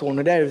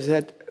kalkulatoren, og det jo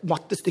at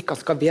mattestykker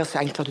skal være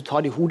så enkle at du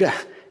tar det i hodet,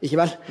 ikke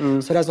vel?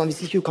 Så det sånn,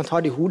 hvis ikke du kan ta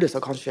det i hodet,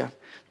 så kanskje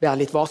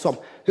være litt varsom.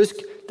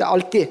 Husk, det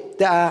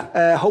alltid,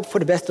 hope for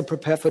the best and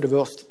prepare for the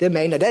worst. Det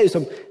mener jeg, det jo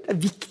som, det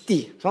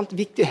viktig, sant?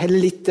 Viktig å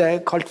helle litt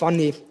kaldt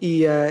vann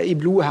i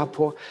blodet her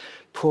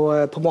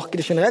på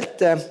markedet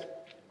generelt,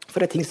 for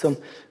det ting som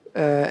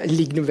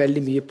ligner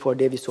veldig mye på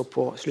det vi så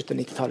på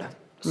slutten av 90-tallet.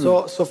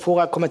 Så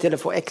kommer jeg til å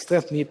få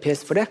ekstremt mye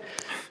pes for det.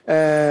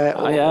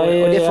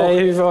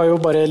 Jeg har jo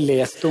bare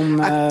lest om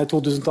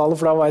 2000-tallet,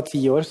 for da var jeg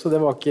 10 år, så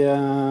det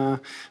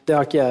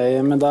har ikke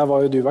jeg, men der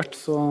var jo du vært.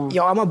 Så.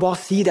 Ja, jeg må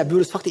bare si det, jeg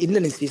burde sagt det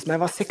innledningsvis, men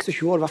jeg var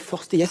 26 år, det var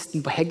første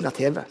gjesten på Hegna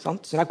TV,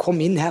 sant? Så når jeg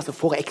kom inn her så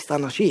får jeg ekstra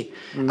energi.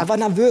 Jeg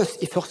var nervøs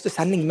i første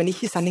sending, men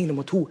ikke i sending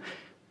nummer 2.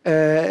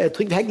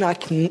 Trygve Hegnar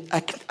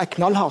er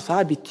knallhard, så har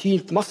jeg blitt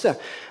tynt masse.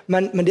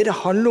 Men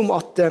det handler om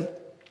at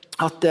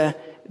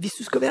hvis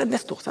du skal være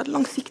investor, så er det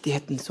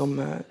langsiktigheten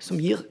som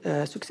gir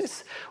suksess.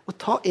 Og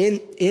ta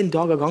en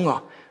dag av gangen,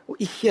 og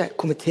ikke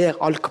kommentere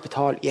all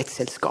kapital i et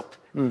selskap.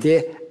 Det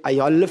er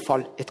i alle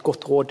fall et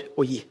godt råd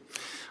å gi.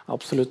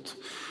 Absolutt.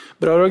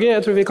 Bra, Roger.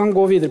 Jeg tror vi kan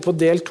gå videre på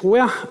del 2,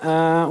 ja.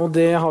 Og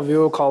det har vi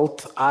jo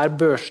kalt «Er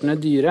børsene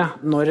dyre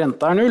når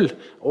renta er null?»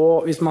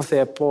 Og hvis man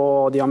ser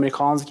på de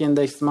amerikanske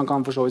indeksene, man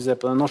kan for så vidt se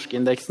på den norske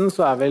indeksen,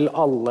 så er vel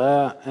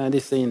alle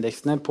disse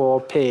indeksene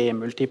på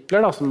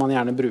PE-multipler, som man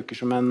gjerne bruker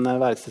som en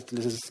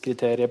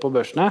verdsettelseskriterium på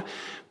børsene,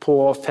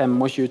 på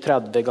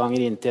 25-30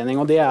 ganger inntjening.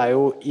 Og det er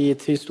jo i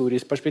et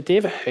historisk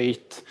perspektiv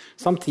høyt.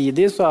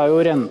 Samtidig så er jo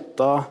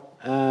renta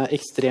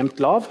ekstremt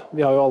lav.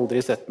 Vi har jo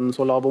aldri sett den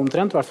så lav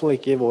omtrent, i hvert fall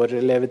ikke i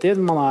vår levetid.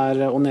 Man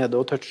er nede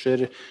og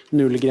toucher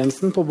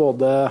nullgrensen på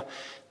både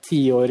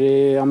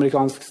 10-årig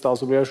amerikansk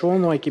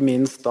statsobligasjon og ikke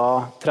minst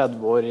da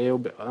 30-årig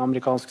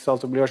amerikansk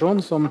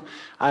statsobligasjon, som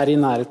er i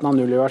nærheten av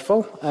null i hvert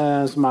fall,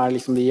 som er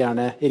liksom de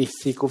gjerne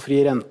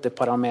risikofrie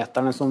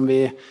renteparameterne som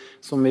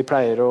vi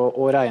pleier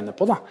å regne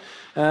på da.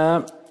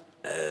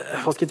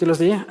 Hva skal jeg til å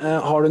si?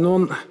 Har du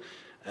noen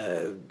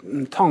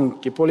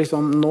tanke på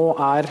liksom, nå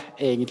er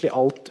egentlig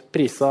alt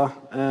priset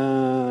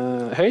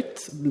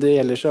høyt. Det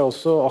gjelder seg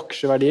også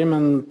aksjeverdier,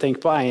 men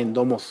tenk på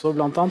eiendom også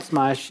blant annet, som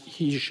er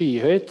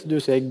skyhøyt. Du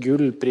ser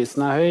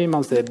gullprisen er høy,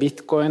 man ser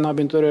bitcoin har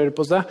begynt å røre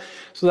på seg.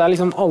 Så det er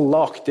liksom alle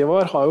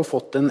aktiver har jo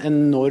fått en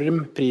enorm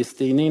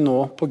prisstigning nå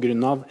på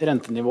grunn av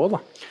rentenivået da.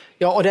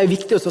 Ja, og det er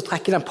viktig å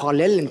trekke den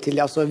parallellen til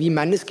det. Altså, vi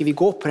mennesker vi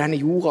går på denne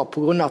jorda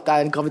på grunn av at det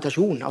er en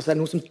gravitasjon. Altså, det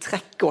er noe som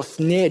trekker oss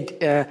ned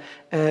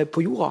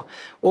på jorda.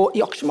 Og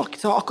i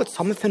aksjemarkedet så har akkurat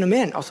samme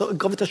fenomen. Altså,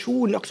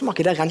 gravitasjonen i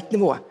aksjemarkedet er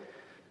rentenivået.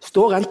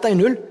 Står renta i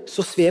null,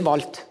 så svever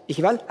alt.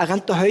 Ikke vel? Er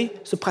renta høy,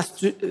 så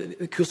presser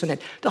du kursen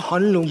ned. Det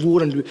handler om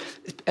hvordan du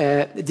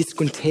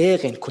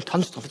diskonterer en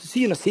kontantstraff. Til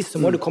syvende og sist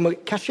så må det komme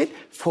cash inn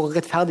for å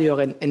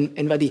rettferdiggjøre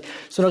en verdi.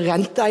 Så når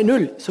renta er i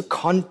null, så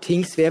kan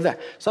ting sveve.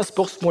 Så er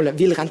spørsmålet,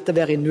 vil renta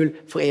være i null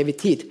for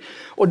evig tid?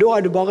 Og da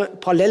er det bare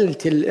parallellen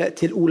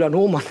til Ola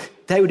Normann.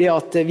 Det er jo det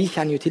at vi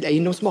kjenner jo til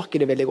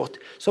eiendomsmarkedet veldig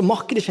godt. Så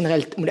markedet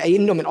generelt, om det er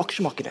eiendom eller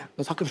aksjemarkedet,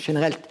 nå snakker vi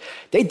generelt,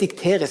 det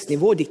dikteres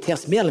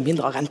mer eller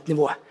mindre av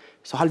rentenivået.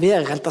 Så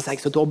halverer renta seg,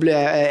 så dobler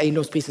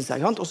eiendomsprisen seg.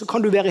 Og så kan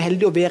du være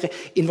heldig å være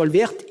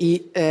involvert i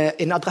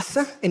en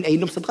adresse, en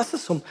eiendomsadresse,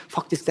 som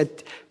faktisk er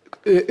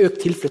økt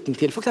tilflytning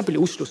til. For eksempel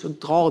i Oslo, så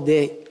drar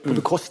det på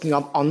bekostning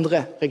av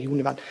andre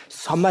regioner i verden.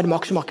 Samme er det med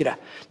aksjemarkedet.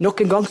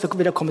 Nok en gang så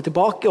vil jeg komme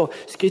tilbake og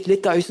skryte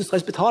litt av Øystein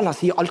Strøs Betalen. Han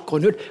sier alt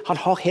går null. Han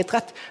har helt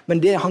rett,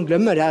 men det han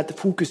glemmer det er et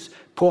fokus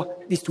på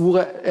de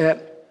store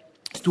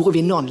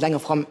vinnerne lenger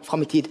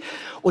fram i tid.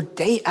 Og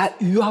de er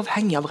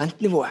uavhengig av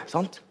rentenivået.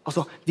 Sant?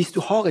 Altså, hvis du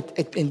har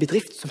en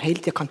bedrift som hele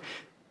tiden kan,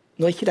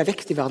 når ikke det er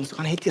vekst i verden, så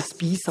kan hele tiden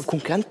spise av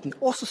konkurrenten,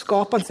 og så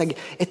skaper han seg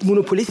et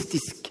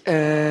monopolistisk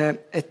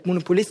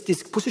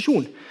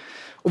posisjon.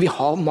 Og vi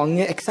har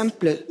mange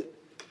eksempler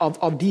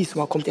av de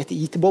som har kommet etter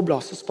IT-bobler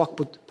som sprakk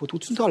på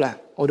 2000-tallet,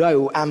 og da er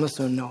jo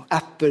Amazon og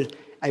Apple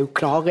er jo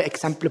klare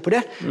eksempler på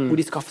det, hvor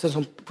de skaffer seg en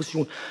sånn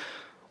posisjon.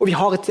 Og vi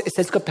har et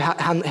selskap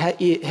her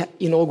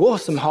i Norge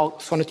også, som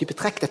har sånne type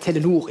trekk, det er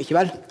Telenor, ikke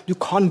vel? Du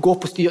kan gå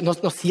på styr, nå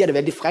sier jeg det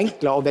veldig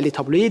forenklet og veldig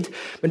tabloid,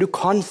 men du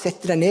kan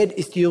sette deg ned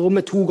i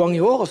styrerommet 2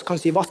 ganger i år, og så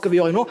kan du si, hva skal vi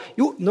gjøre nå?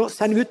 Jo, nå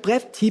sender vi ut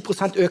brev,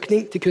 10%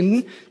 økning til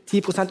kunden,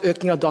 10%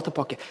 økning av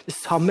datapakke. Det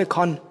samme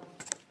kan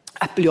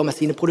Apple gjøre med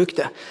sine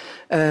produkter.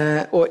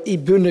 Og i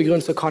bunn og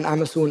grunn så kan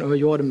Amazon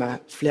gjøre det med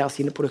flere av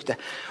sine produkter.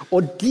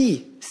 Og de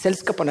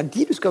selskapene,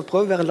 de du skal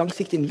prøve å være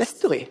langsiktig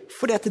investor i,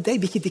 for det at de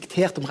blir ikke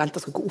diktert om renta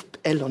skal gå opp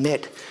eller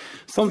ned.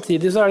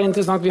 Samtidig så er det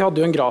interessant, vi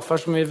hadde jo en graf her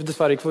som vi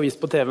dessverre ikke får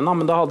vist på TV-en,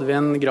 men da hadde vi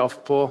en graf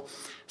på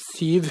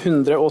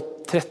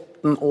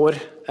 713 år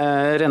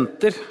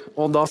renter,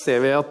 og da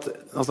ser vi at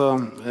altså,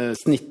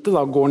 snittet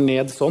da går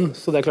ned sånn,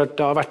 så det er klart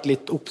det har vært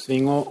litt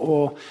oppsving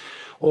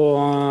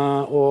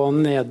og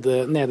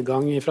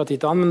nedgang fra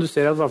tid til annen, men du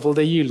ser at i hvert fall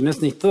det gyllene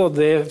snittet, da,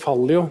 det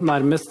faller jo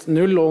nærmest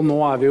null, og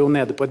nå er vi jo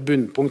nede på et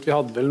bunnpunkt. Vi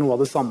hadde vel noe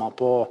av det samme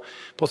på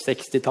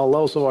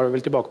 60-tallet, og så var det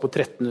vel tilbake på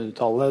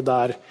 1300-tallet,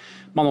 der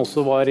man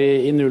også var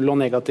i null og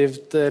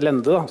negativt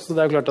lende. Da. Så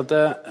det er klart at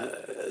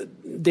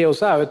det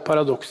også er jo et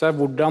paradoks her.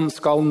 Hvordan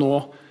skal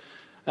nå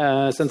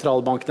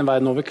sentralbankene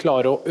verden over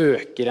klare å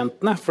øke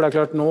rentene? For det er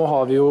klart, nå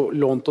har vi jo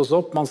lånt oss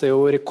opp. Man ser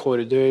jo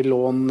rekordhøy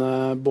lån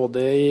både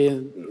i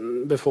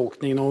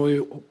befolkningen og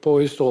på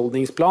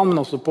husholdningsplan,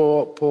 men også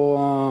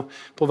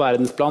på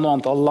verdensplan og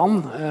antall land.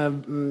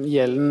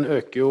 Gjelden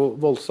øker jo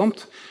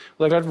voldsomt. Og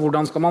det er klart,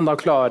 hvordan skal man da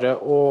klare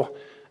å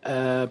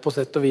på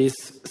sett og vis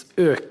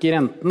øke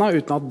rentene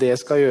uten at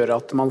det skal gjøre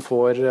at man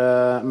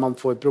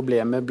får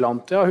problemer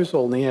blant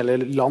husholdninger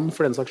eller land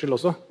for den saks skyld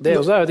også. Det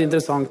også er jo et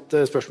interessant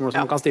spørsmål som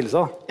man kan stille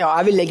seg. Ja,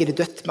 jeg vil legge det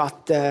dødt med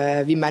at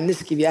vi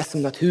mennesker, vi er som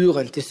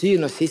naturen, til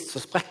syvende og sist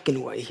så sprekker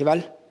noe, ikke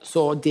vel?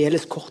 så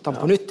deles kortene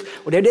på nytt.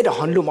 Og det det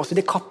handler om. Altså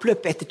det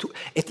kappløpet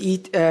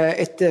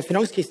etter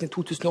finanskrisen i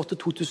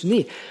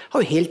 2008-2009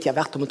 har jo hele tiden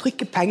vært om å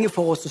trykke penger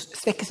for å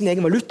svekke sin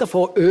egen valuta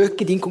for å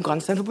øke din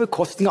konkurranseevne på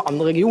bekostning av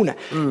andre regioner.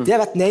 Det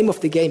har vært name of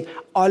the game.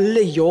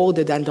 Alle gjør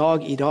det den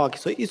dag i dag.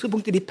 Så i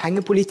utgangspunktet de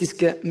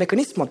pengepolitiske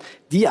mekanismene,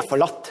 de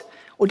forlatt.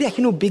 Og det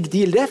ikke noe big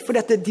deal det, for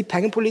de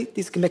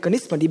pengepolitiske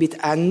mekanismene de blitt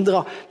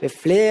endret ved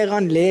flere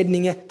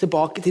anledninger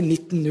tilbake til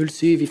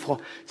 1907 fra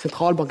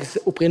sentralbankens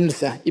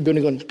opprinnelse i bunn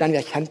og grunn, den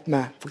vi kjent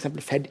med for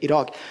eksempel Fed i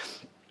dag.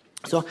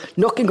 Så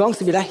nok en gang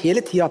så vil jeg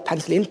hele tiden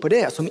pensle inn på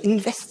det. Som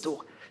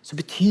investor så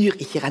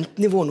betyr ikke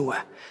rentenivå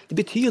noe. Det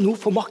betyr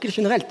noe for markedet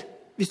generelt.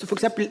 Hvis du for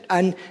eksempel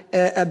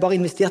er bare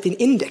investert i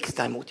en indeks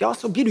derimot, ja,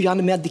 så blir du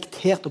gjerne mer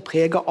diktert og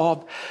preget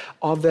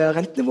av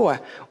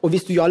rentenivået. Og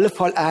hvis du i alle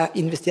fall er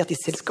investert i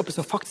selskaper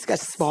som faktisk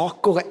er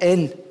svakere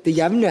enn det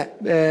jevne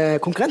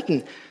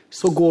konkurrenten,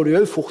 så går du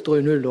jo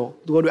fortere i null,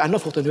 og da går du enda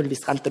fortere i null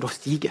hvis renten da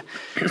stiger.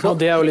 Så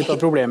det jo litt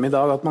av problemet i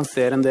dag, at man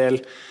ser en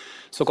del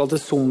såkalte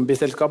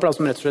zombie-selskaper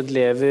som rett og slett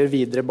lever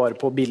videre bare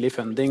på billig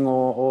funding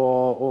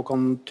og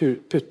kan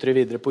putre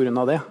videre på grunn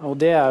av det. Og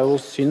det jo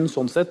synd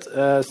sånn sett.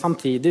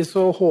 Samtidig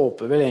så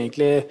håper vel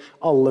egentlig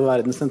alle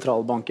verdens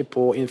sentralbanker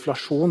på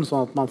inflasjon,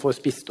 sånn at man får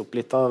spist opp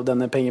litt av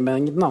denne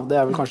pengemengden.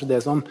 Det vel kanskje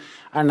det som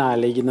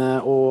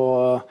nærliggende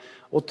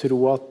å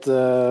tro at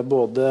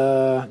både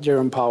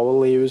Jerome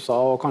Powell i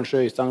USA og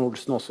kanskje Øystein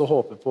Olsen også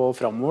håper på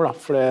fremover.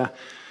 For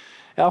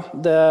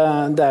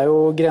det jo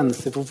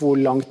grenser for hvor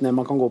langt ned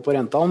man kan gå på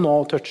renta. Nå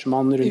toucher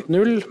man rundt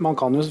null. Man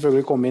kan jo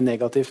selvfølgelig komme i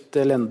negativt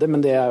lende, men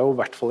det jo i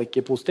hvert fall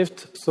ikke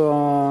positivt. Så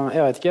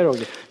jeg vet ikke,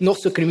 Roger.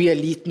 Norsk økonomi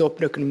liten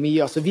åpen økonomi.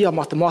 Altså, vi har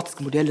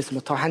matematiske modeller som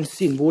må ta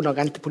hensyn hvordan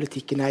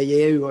rentepolitikken i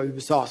EU og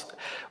USA.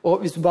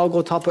 Og hvis du bare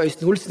går og tar på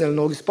Øystein Olsen eller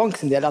Norges Bank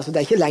sin del, altså,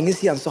 det ikke lenge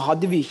siden så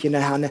hadde vi ikke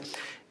denne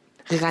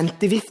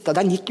rentevifta,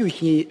 den gikk jo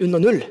ikke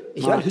under null,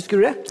 ikke vel? Husker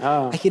du det?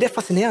 Ja. Ikke det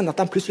fascinerende at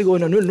den plutselig går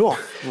under null nå?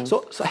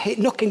 Så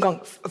nok en gang,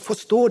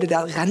 forstå det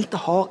der, rente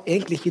har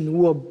egentlig ikke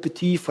noe å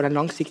bety for den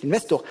langsiktige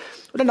investor.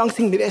 Og den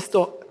langsiktige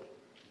investor,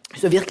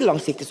 hvis du virkelig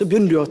langsiktig, så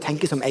begynner du å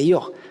tenke som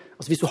eier.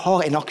 Altså hvis du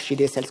har en aksje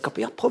i det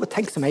selskapet, ja, prøv å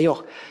tenke som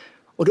eier.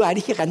 Og da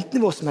det ikke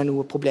rentenivå som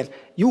noe problem.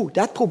 Jo,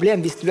 det et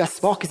problem hvis du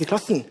svakest i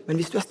klassen, men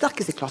hvis du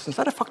sterkest i klassen,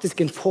 så det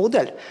faktisk en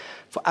fordel.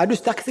 For du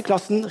sterkest i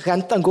klassen,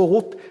 renten går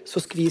opp, så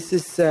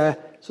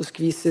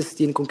skvises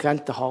dine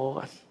konkurrenter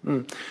hardere.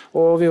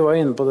 Og vi var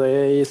inne på det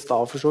i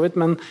stad for så vidt,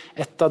 men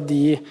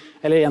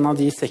en av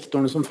de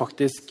sektorene som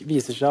faktisk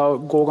viser seg å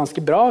gå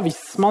ganske bra,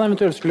 hvis man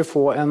eventuelt skulle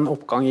få en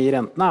oppgang i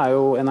rentene,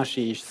 jo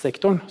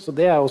energisektoren. Så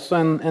det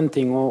også en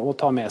ting å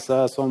ta med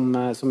seg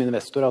som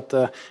investor, at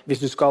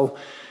hvis du skal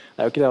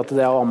det jo ikke det at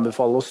det å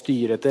anbefale å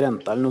styre etter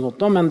renta eller noe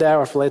sånt, men det i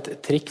hvert fall et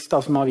triks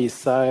som har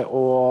vist seg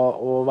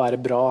å være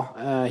bra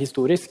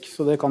historisk.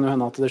 Så det kan jo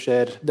hende at det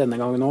skjer denne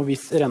gangen også,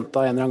 hvis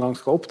renta en eller annen gang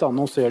skal opp.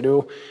 Nå ser det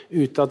jo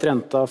ut til at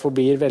renta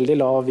forblir veldig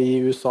lav i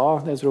USA.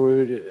 Jeg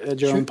tror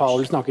Jerome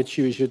Powell snakket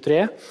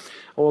 2023.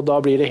 Og da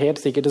blir det helt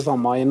sikkert det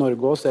samme i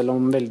Norge også, selv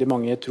om veldig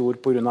mange tror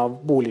på grunn av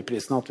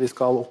boligprisen at vi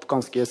skal opp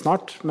ganske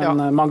snart.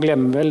 Men man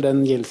glemmer vel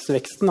den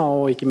gjeldsveksten,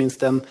 og ikke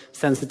minst den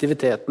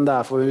sensitiviteten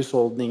det for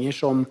husholdninger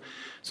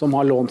som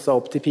har lånt seg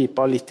opp til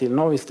pipa litt til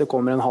nå. Hvis det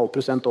kommer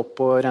 0,5% opp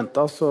på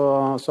renta,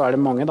 så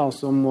det mange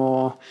som må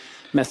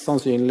mest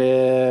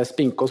sannsynlig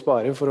spinke og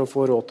spare for å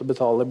få råd til å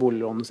betale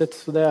boliglånet sitt.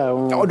 Så det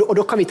jo... Ja, og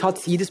da kan vi ta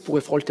et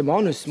sidespor i forhold til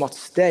manus,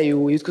 Mats. Det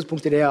jo i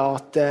utgangspunktet det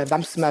at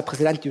hvem som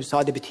president i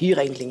USA, det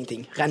betyr egentlig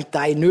ingenting.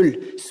 Renta null.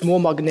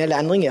 Små marginelle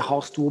endringer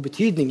har stor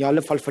betydning, i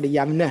alle fall for det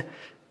jevne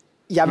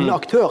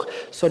aktør.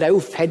 Så det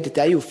jo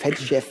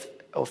Fed-sjef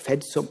og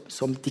Fed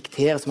som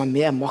dikterer, som har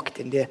mer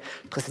makt enn det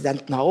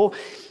presidenten har også.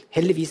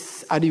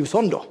 Heldigvis det jo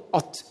sånn da,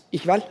 at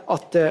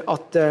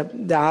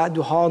du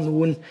har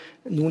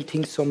noen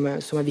ting som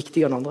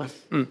viktigere enn andre.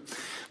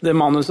 Det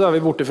manuset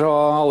vi borte fra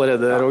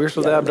allerede, Roger,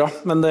 så det bra,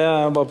 men det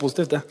bare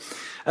positivt det.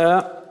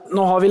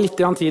 Nå har vi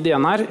litt tid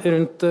igjen her,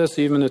 rundt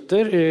 7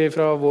 minutter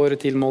fra vår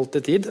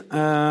tilmålte tid.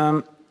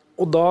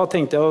 Og da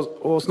tenkte jeg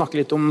å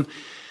snakke litt om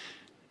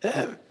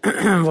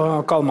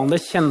hva kaller man det?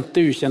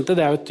 Kjente, ukjente.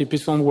 Det jo et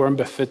typisk sånn Warren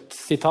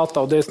Buffett-sitat,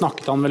 og det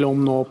snakket han vel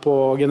om nå på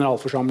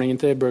generalforsamlingen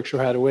til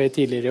Berkshire Hathaway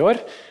tidligere i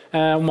år,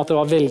 om at det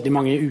var veldig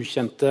mange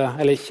ukjente,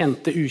 eller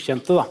kjente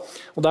ukjente da.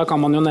 Og der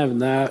kan man jo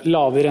nevne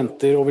lave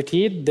renter over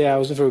tid. Det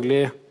jo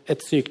selvfølgelig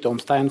et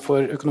sykdomstegn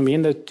for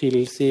økonomien. Det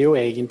tilsier jo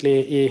egentlig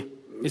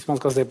hvis man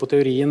skal se på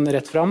teorien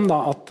rett frem, da,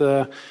 at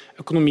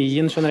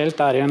økonomien generelt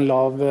i en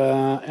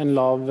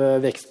lav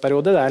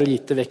vekstperiode. Det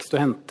lite vekst å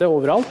hente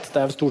overalt.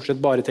 Det stort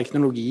sett bare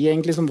teknologi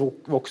egentlig som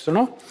vokser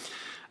nå.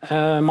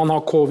 Man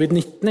har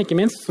covid-19 ikke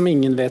minst, som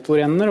ingen vet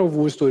hvor ender, og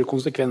hvor store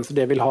konsekvenser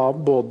det vil ha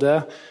både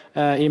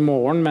i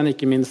morgen, men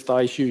ikke minst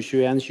da i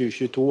 2021,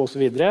 2022 og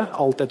så videre,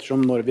 alt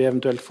ettersom når vi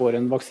eventuelt får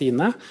en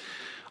vaksine.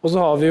 Og så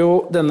har vi jo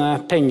denne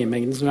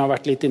pengemengden som vi har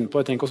vært litt inne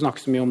på, jeg tenker å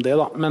snakke så mye om det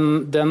da,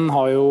 men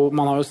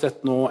man har jo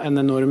sett nå en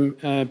enorm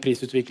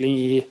prisutvikling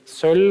i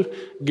sølv,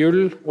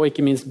 gull og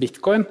ikke minst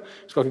bitcoin.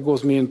 Jeg skal ikke gå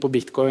så mye inn på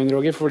bitcoin,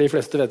 Roger, for de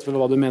fleste vet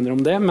vel hva du mener om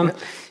det, men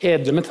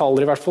edle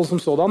metaller i hvert fall som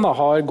sådan da,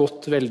 har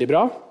gått veldig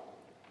bra.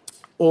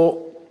 Og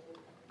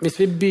hvis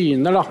vi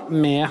begynner da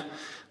med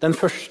den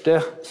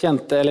første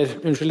kjente,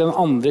 den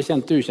andre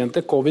kjente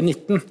ukjente,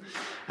 COVID-19.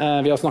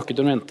 Vi har snakket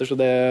om renter, så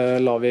det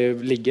lar vi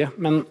ligge.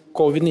 Men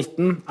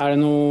COVID-19, det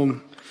noe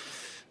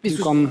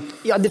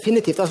Ja,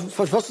 definitivt.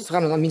 For det første så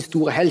er det min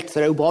store helt,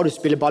 så det jo bra du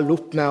spiller ball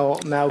opp med å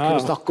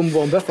kunne snakke om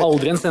Warren Buffett.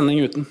 Aldri en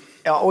sending uten.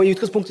 Ja, og i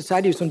utgangspunktet så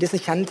det jo som det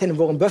som kjennetegner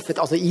Warren Buffett,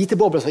 altså i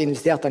IT-bobler så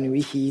investerte han jo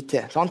ikke i IT,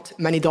 sant?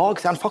 Men i dag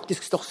så han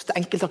faktisk største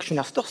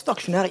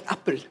aksjonær i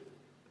Apple.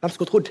 Hvem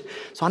skulle trodd?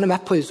 Så han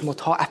med på som å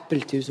ta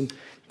Apple til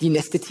de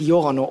neste 10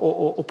 årene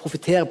og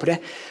profitere på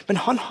det. Men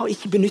han har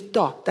ikke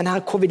benyttet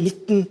denne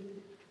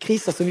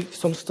COVID-19-krisen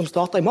som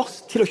startet i mars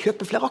til å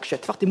kjøpe flere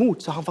aksjer. Tvert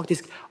imot så har han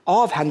faktisk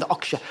avhendet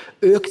aksjer,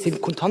 økt sin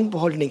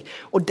kontantbeholdning,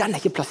 og den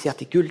ikke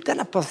plassert i gull,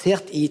 den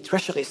plassert i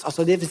treasuries,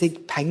 altså det vil si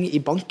penger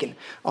i banken,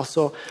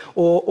 altså,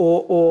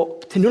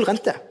 og til null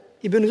rente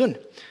i bunn og grunn.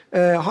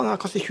 Han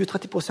har kanskje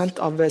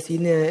 20-30% av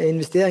sine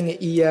investeringer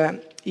i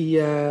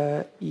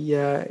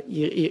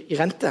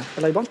rente,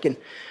 eller i banken.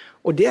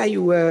 Og det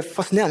jo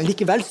fascinerende.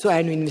 Likevel så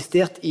han jo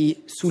investert i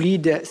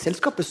solide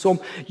selskaper som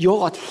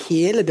gjør at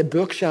hele det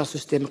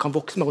Berkshire-systemet kan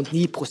vokse med rundt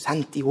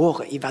 9% i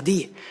året i verdi.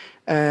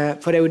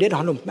 For det jo det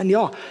handler om. Men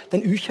ja,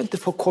 den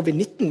ukjente for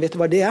COVID-19, vet du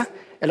hva det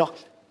Eller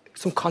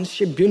som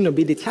kanskje begynner å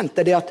bli litt kjent,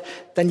 det at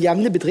den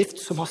jevne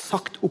bedrift som har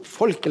sagt opp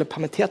folk, eller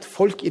permittert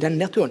folk i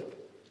denne nedturen,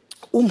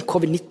 om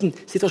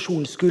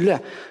COVID-19-situasjonen skulle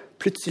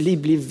plutselig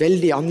bli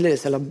veldig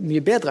annerledes eller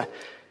mye bedre,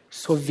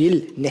 så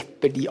vil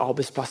neppe de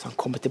arbeidsplassene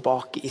komme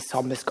tilbake i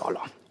samme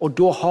skala. Og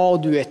da har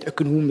du et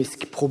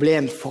økonomisk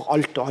problem for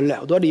alt og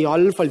alle. Og da det i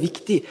alle fall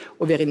viktig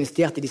å være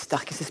investert i de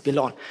sterkeste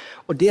spillerne.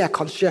 Og det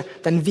kanskje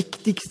den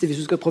viktigste,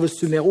 hvis du skal prøve å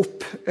summere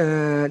opp,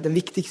 den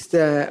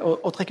viktigste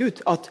å trekke ut,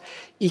 at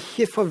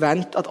ikke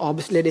forvent at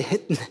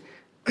arbeidsledigheten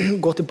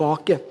går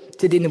tilbake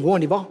til de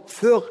nivåene de var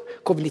før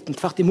COVID-19.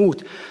 Tvert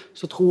imot,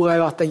 så tror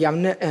jeg at den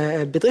jevne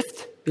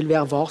bedrift vil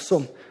være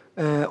varsom.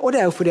 Og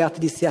det jo fordi at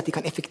de ser at de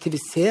kan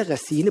effektivisere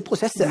sine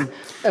prosesser.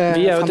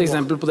 Vi jo et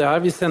eksempel på det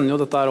her. Vi sender jo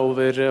dette her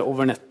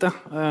over nettet,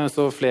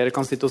 så flere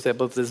kan sitte og se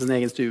på dette i sin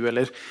egen stue,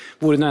 eller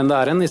hvor det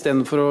enn I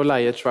stedet for å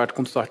leie et svært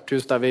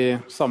konserthus der vi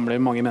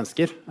samler mange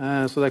mennesker.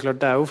 Så det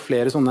klart, det jo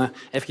flere sånne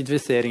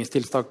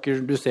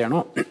effektiviseringstilstaker du ser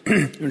nå.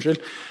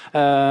 Unnskyld.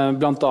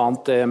 Blant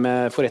annet det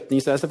med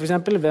forretningsreise for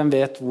eksempel. Hvem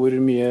vet hvor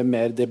mye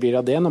mer det blir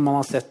av det når man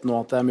har sett nå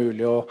at det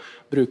mulig å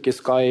bruke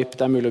Skype,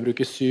 det mulig å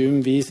bruke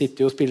Zoom. Vi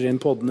sitter jo og spiller inn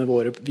poddene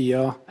våre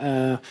via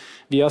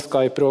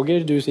Skype,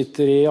 Roger. Du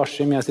sitter I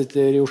Askim, jeg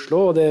sitter I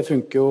Oslo, og det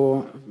funker jo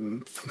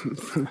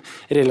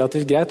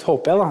relativt greit,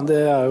 håper jeg da.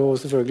 Det jo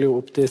selvfølgelig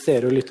opp til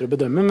seere og lyttere å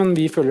bedømme, men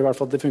vi føler I hvert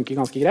fall at det funker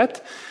ganske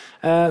greit.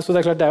 Så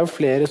det klart, det jo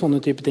flere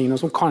sånne type ting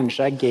som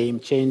kanskje game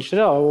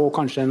changere, og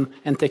kanskje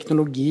en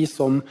teknologi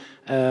som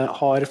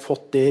har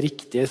fått det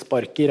riktige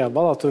sparket I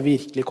ræva til å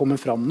virkelig komme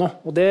fram nå.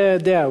 Og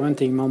det jo en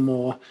ting man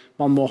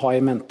må ha I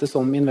mente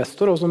som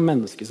investor, og som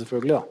menneske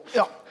selvfølgelig da.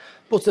 Ja.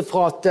 Bortsett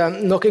fra at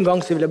nok en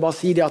gang så vil jeg bare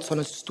si det at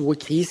sånne store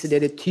kriser,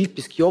 det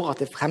typisk gjør at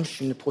det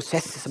fremskynder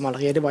prosesser som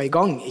allerede var I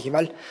gang, ikke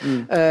vel?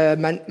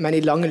 Men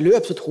I lange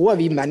løp så tror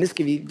jeg vi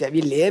mennesker,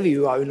 vi lever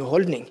jo av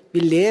underholdning.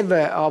 Vi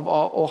lever av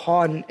å ha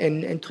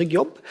en trygg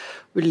jobb.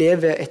 Vi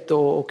lever etter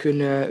å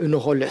kunne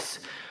underholdes.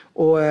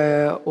 Og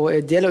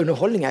en del av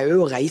underholdning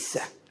jo å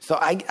reise. Så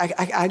jeg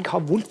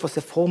har vondt for å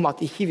se for meg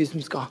at ikke vi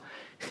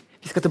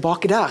skal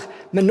tilbake der,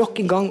 men nok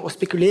en gang å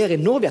spekulere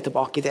når vi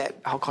tilbake, det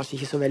har kanskje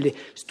ikke så veldig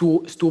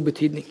stor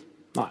betydning.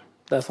 Nei,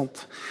 det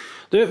sant.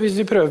 Du, hvis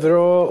vi prøver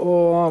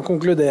å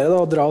konkludere da,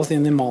 og dra oss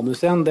inn I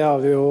manus igjen, det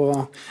har vi jo,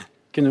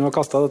 kunne jo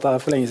kastet dette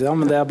her for lenge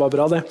siden, men det bare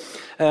bra det.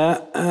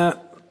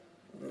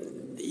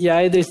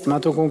 Jeg drister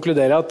meg til å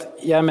konkludere at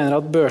jeg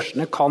mener at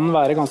børsene kan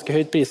være ganske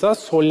høyt priset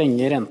så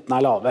lenge rentene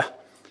lave.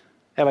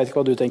 Jeg vet ikke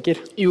hva du tenker.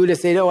 Jo, det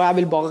sier det, og jeg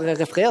vil bare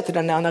referere til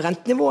denne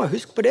rentenivået.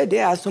 Husk på det,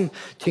 det som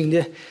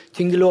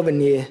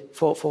tyngdeloven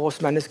for oss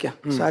mennesker.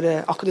 Så det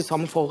akkurat det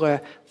samme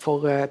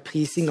for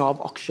prising av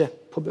aksjer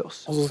på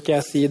børs. Og så skal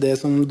jeg si det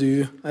som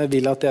du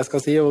vil at jeg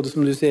skal si, og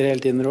som du sier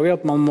hele tiden, Roger,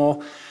 at man må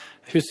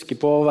huske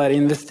på å være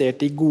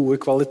investert I gode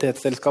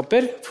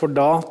kvalitetsselskaper, for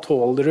da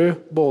tåler du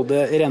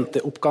både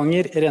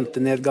renteoppganger,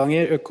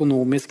 rentenedganger,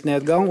 økonomisk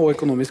nedgang og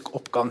økonomisk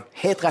oppgang.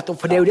 Helt rett,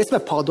 for det jo det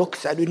som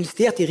paradokset. Du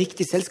investert I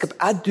riktig selskap,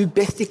 du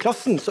best I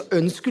klassen, så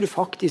ønsker du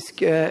faktisk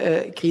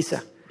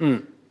krise.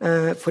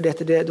 For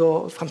da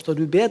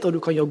fremstår du bedre, og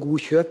du kan gjøre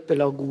gode kjøp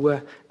eller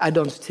gode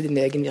add-ons til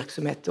din egen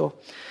virksomhet.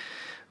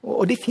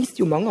 Og det finnes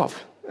det jo mange av,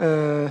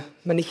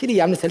 men ikke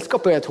de jevne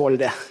selskaper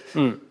tåler det.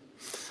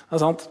 Det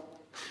sant.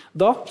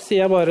 Da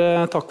sier jeg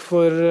bare takk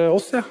for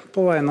oss,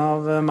 på vegne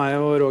av meg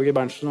og Roger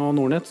Berntsen og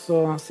Nordnet,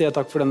 så sier jeg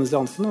takk for denne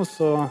seansen, og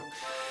så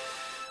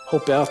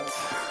håper jeg at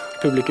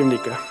publikum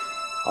liker det.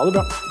 Ha det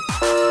bra!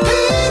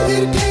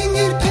 Penger,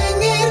 penger,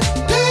 penger,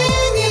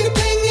 penger,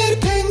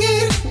 penger,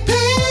 penger,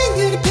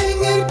 penger,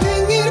 penger,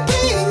 penger,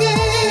 penger.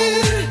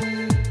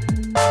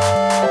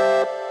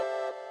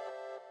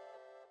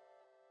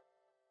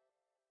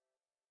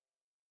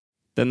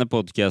 Denne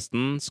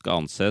podcasten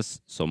skal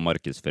anses som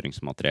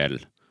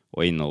markedsføringsmateriell,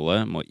 og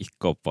innholdet må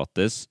ikke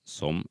oppfattes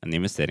som en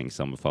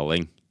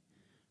investeringsanbefaling.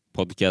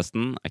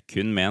 Podcasten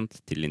kun ment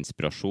til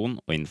inspirasjon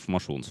og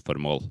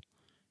informasjonsformål.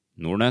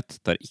 Nordnett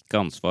tar ikke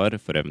ansvar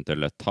for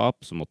eventuelle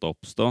tap som måtte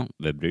oppstå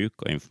ved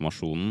bruk av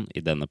informasjonen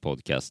i denne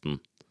podcasten.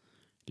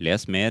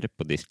 Les mer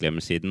på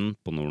disclaimer-siden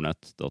på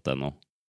nordnett.no.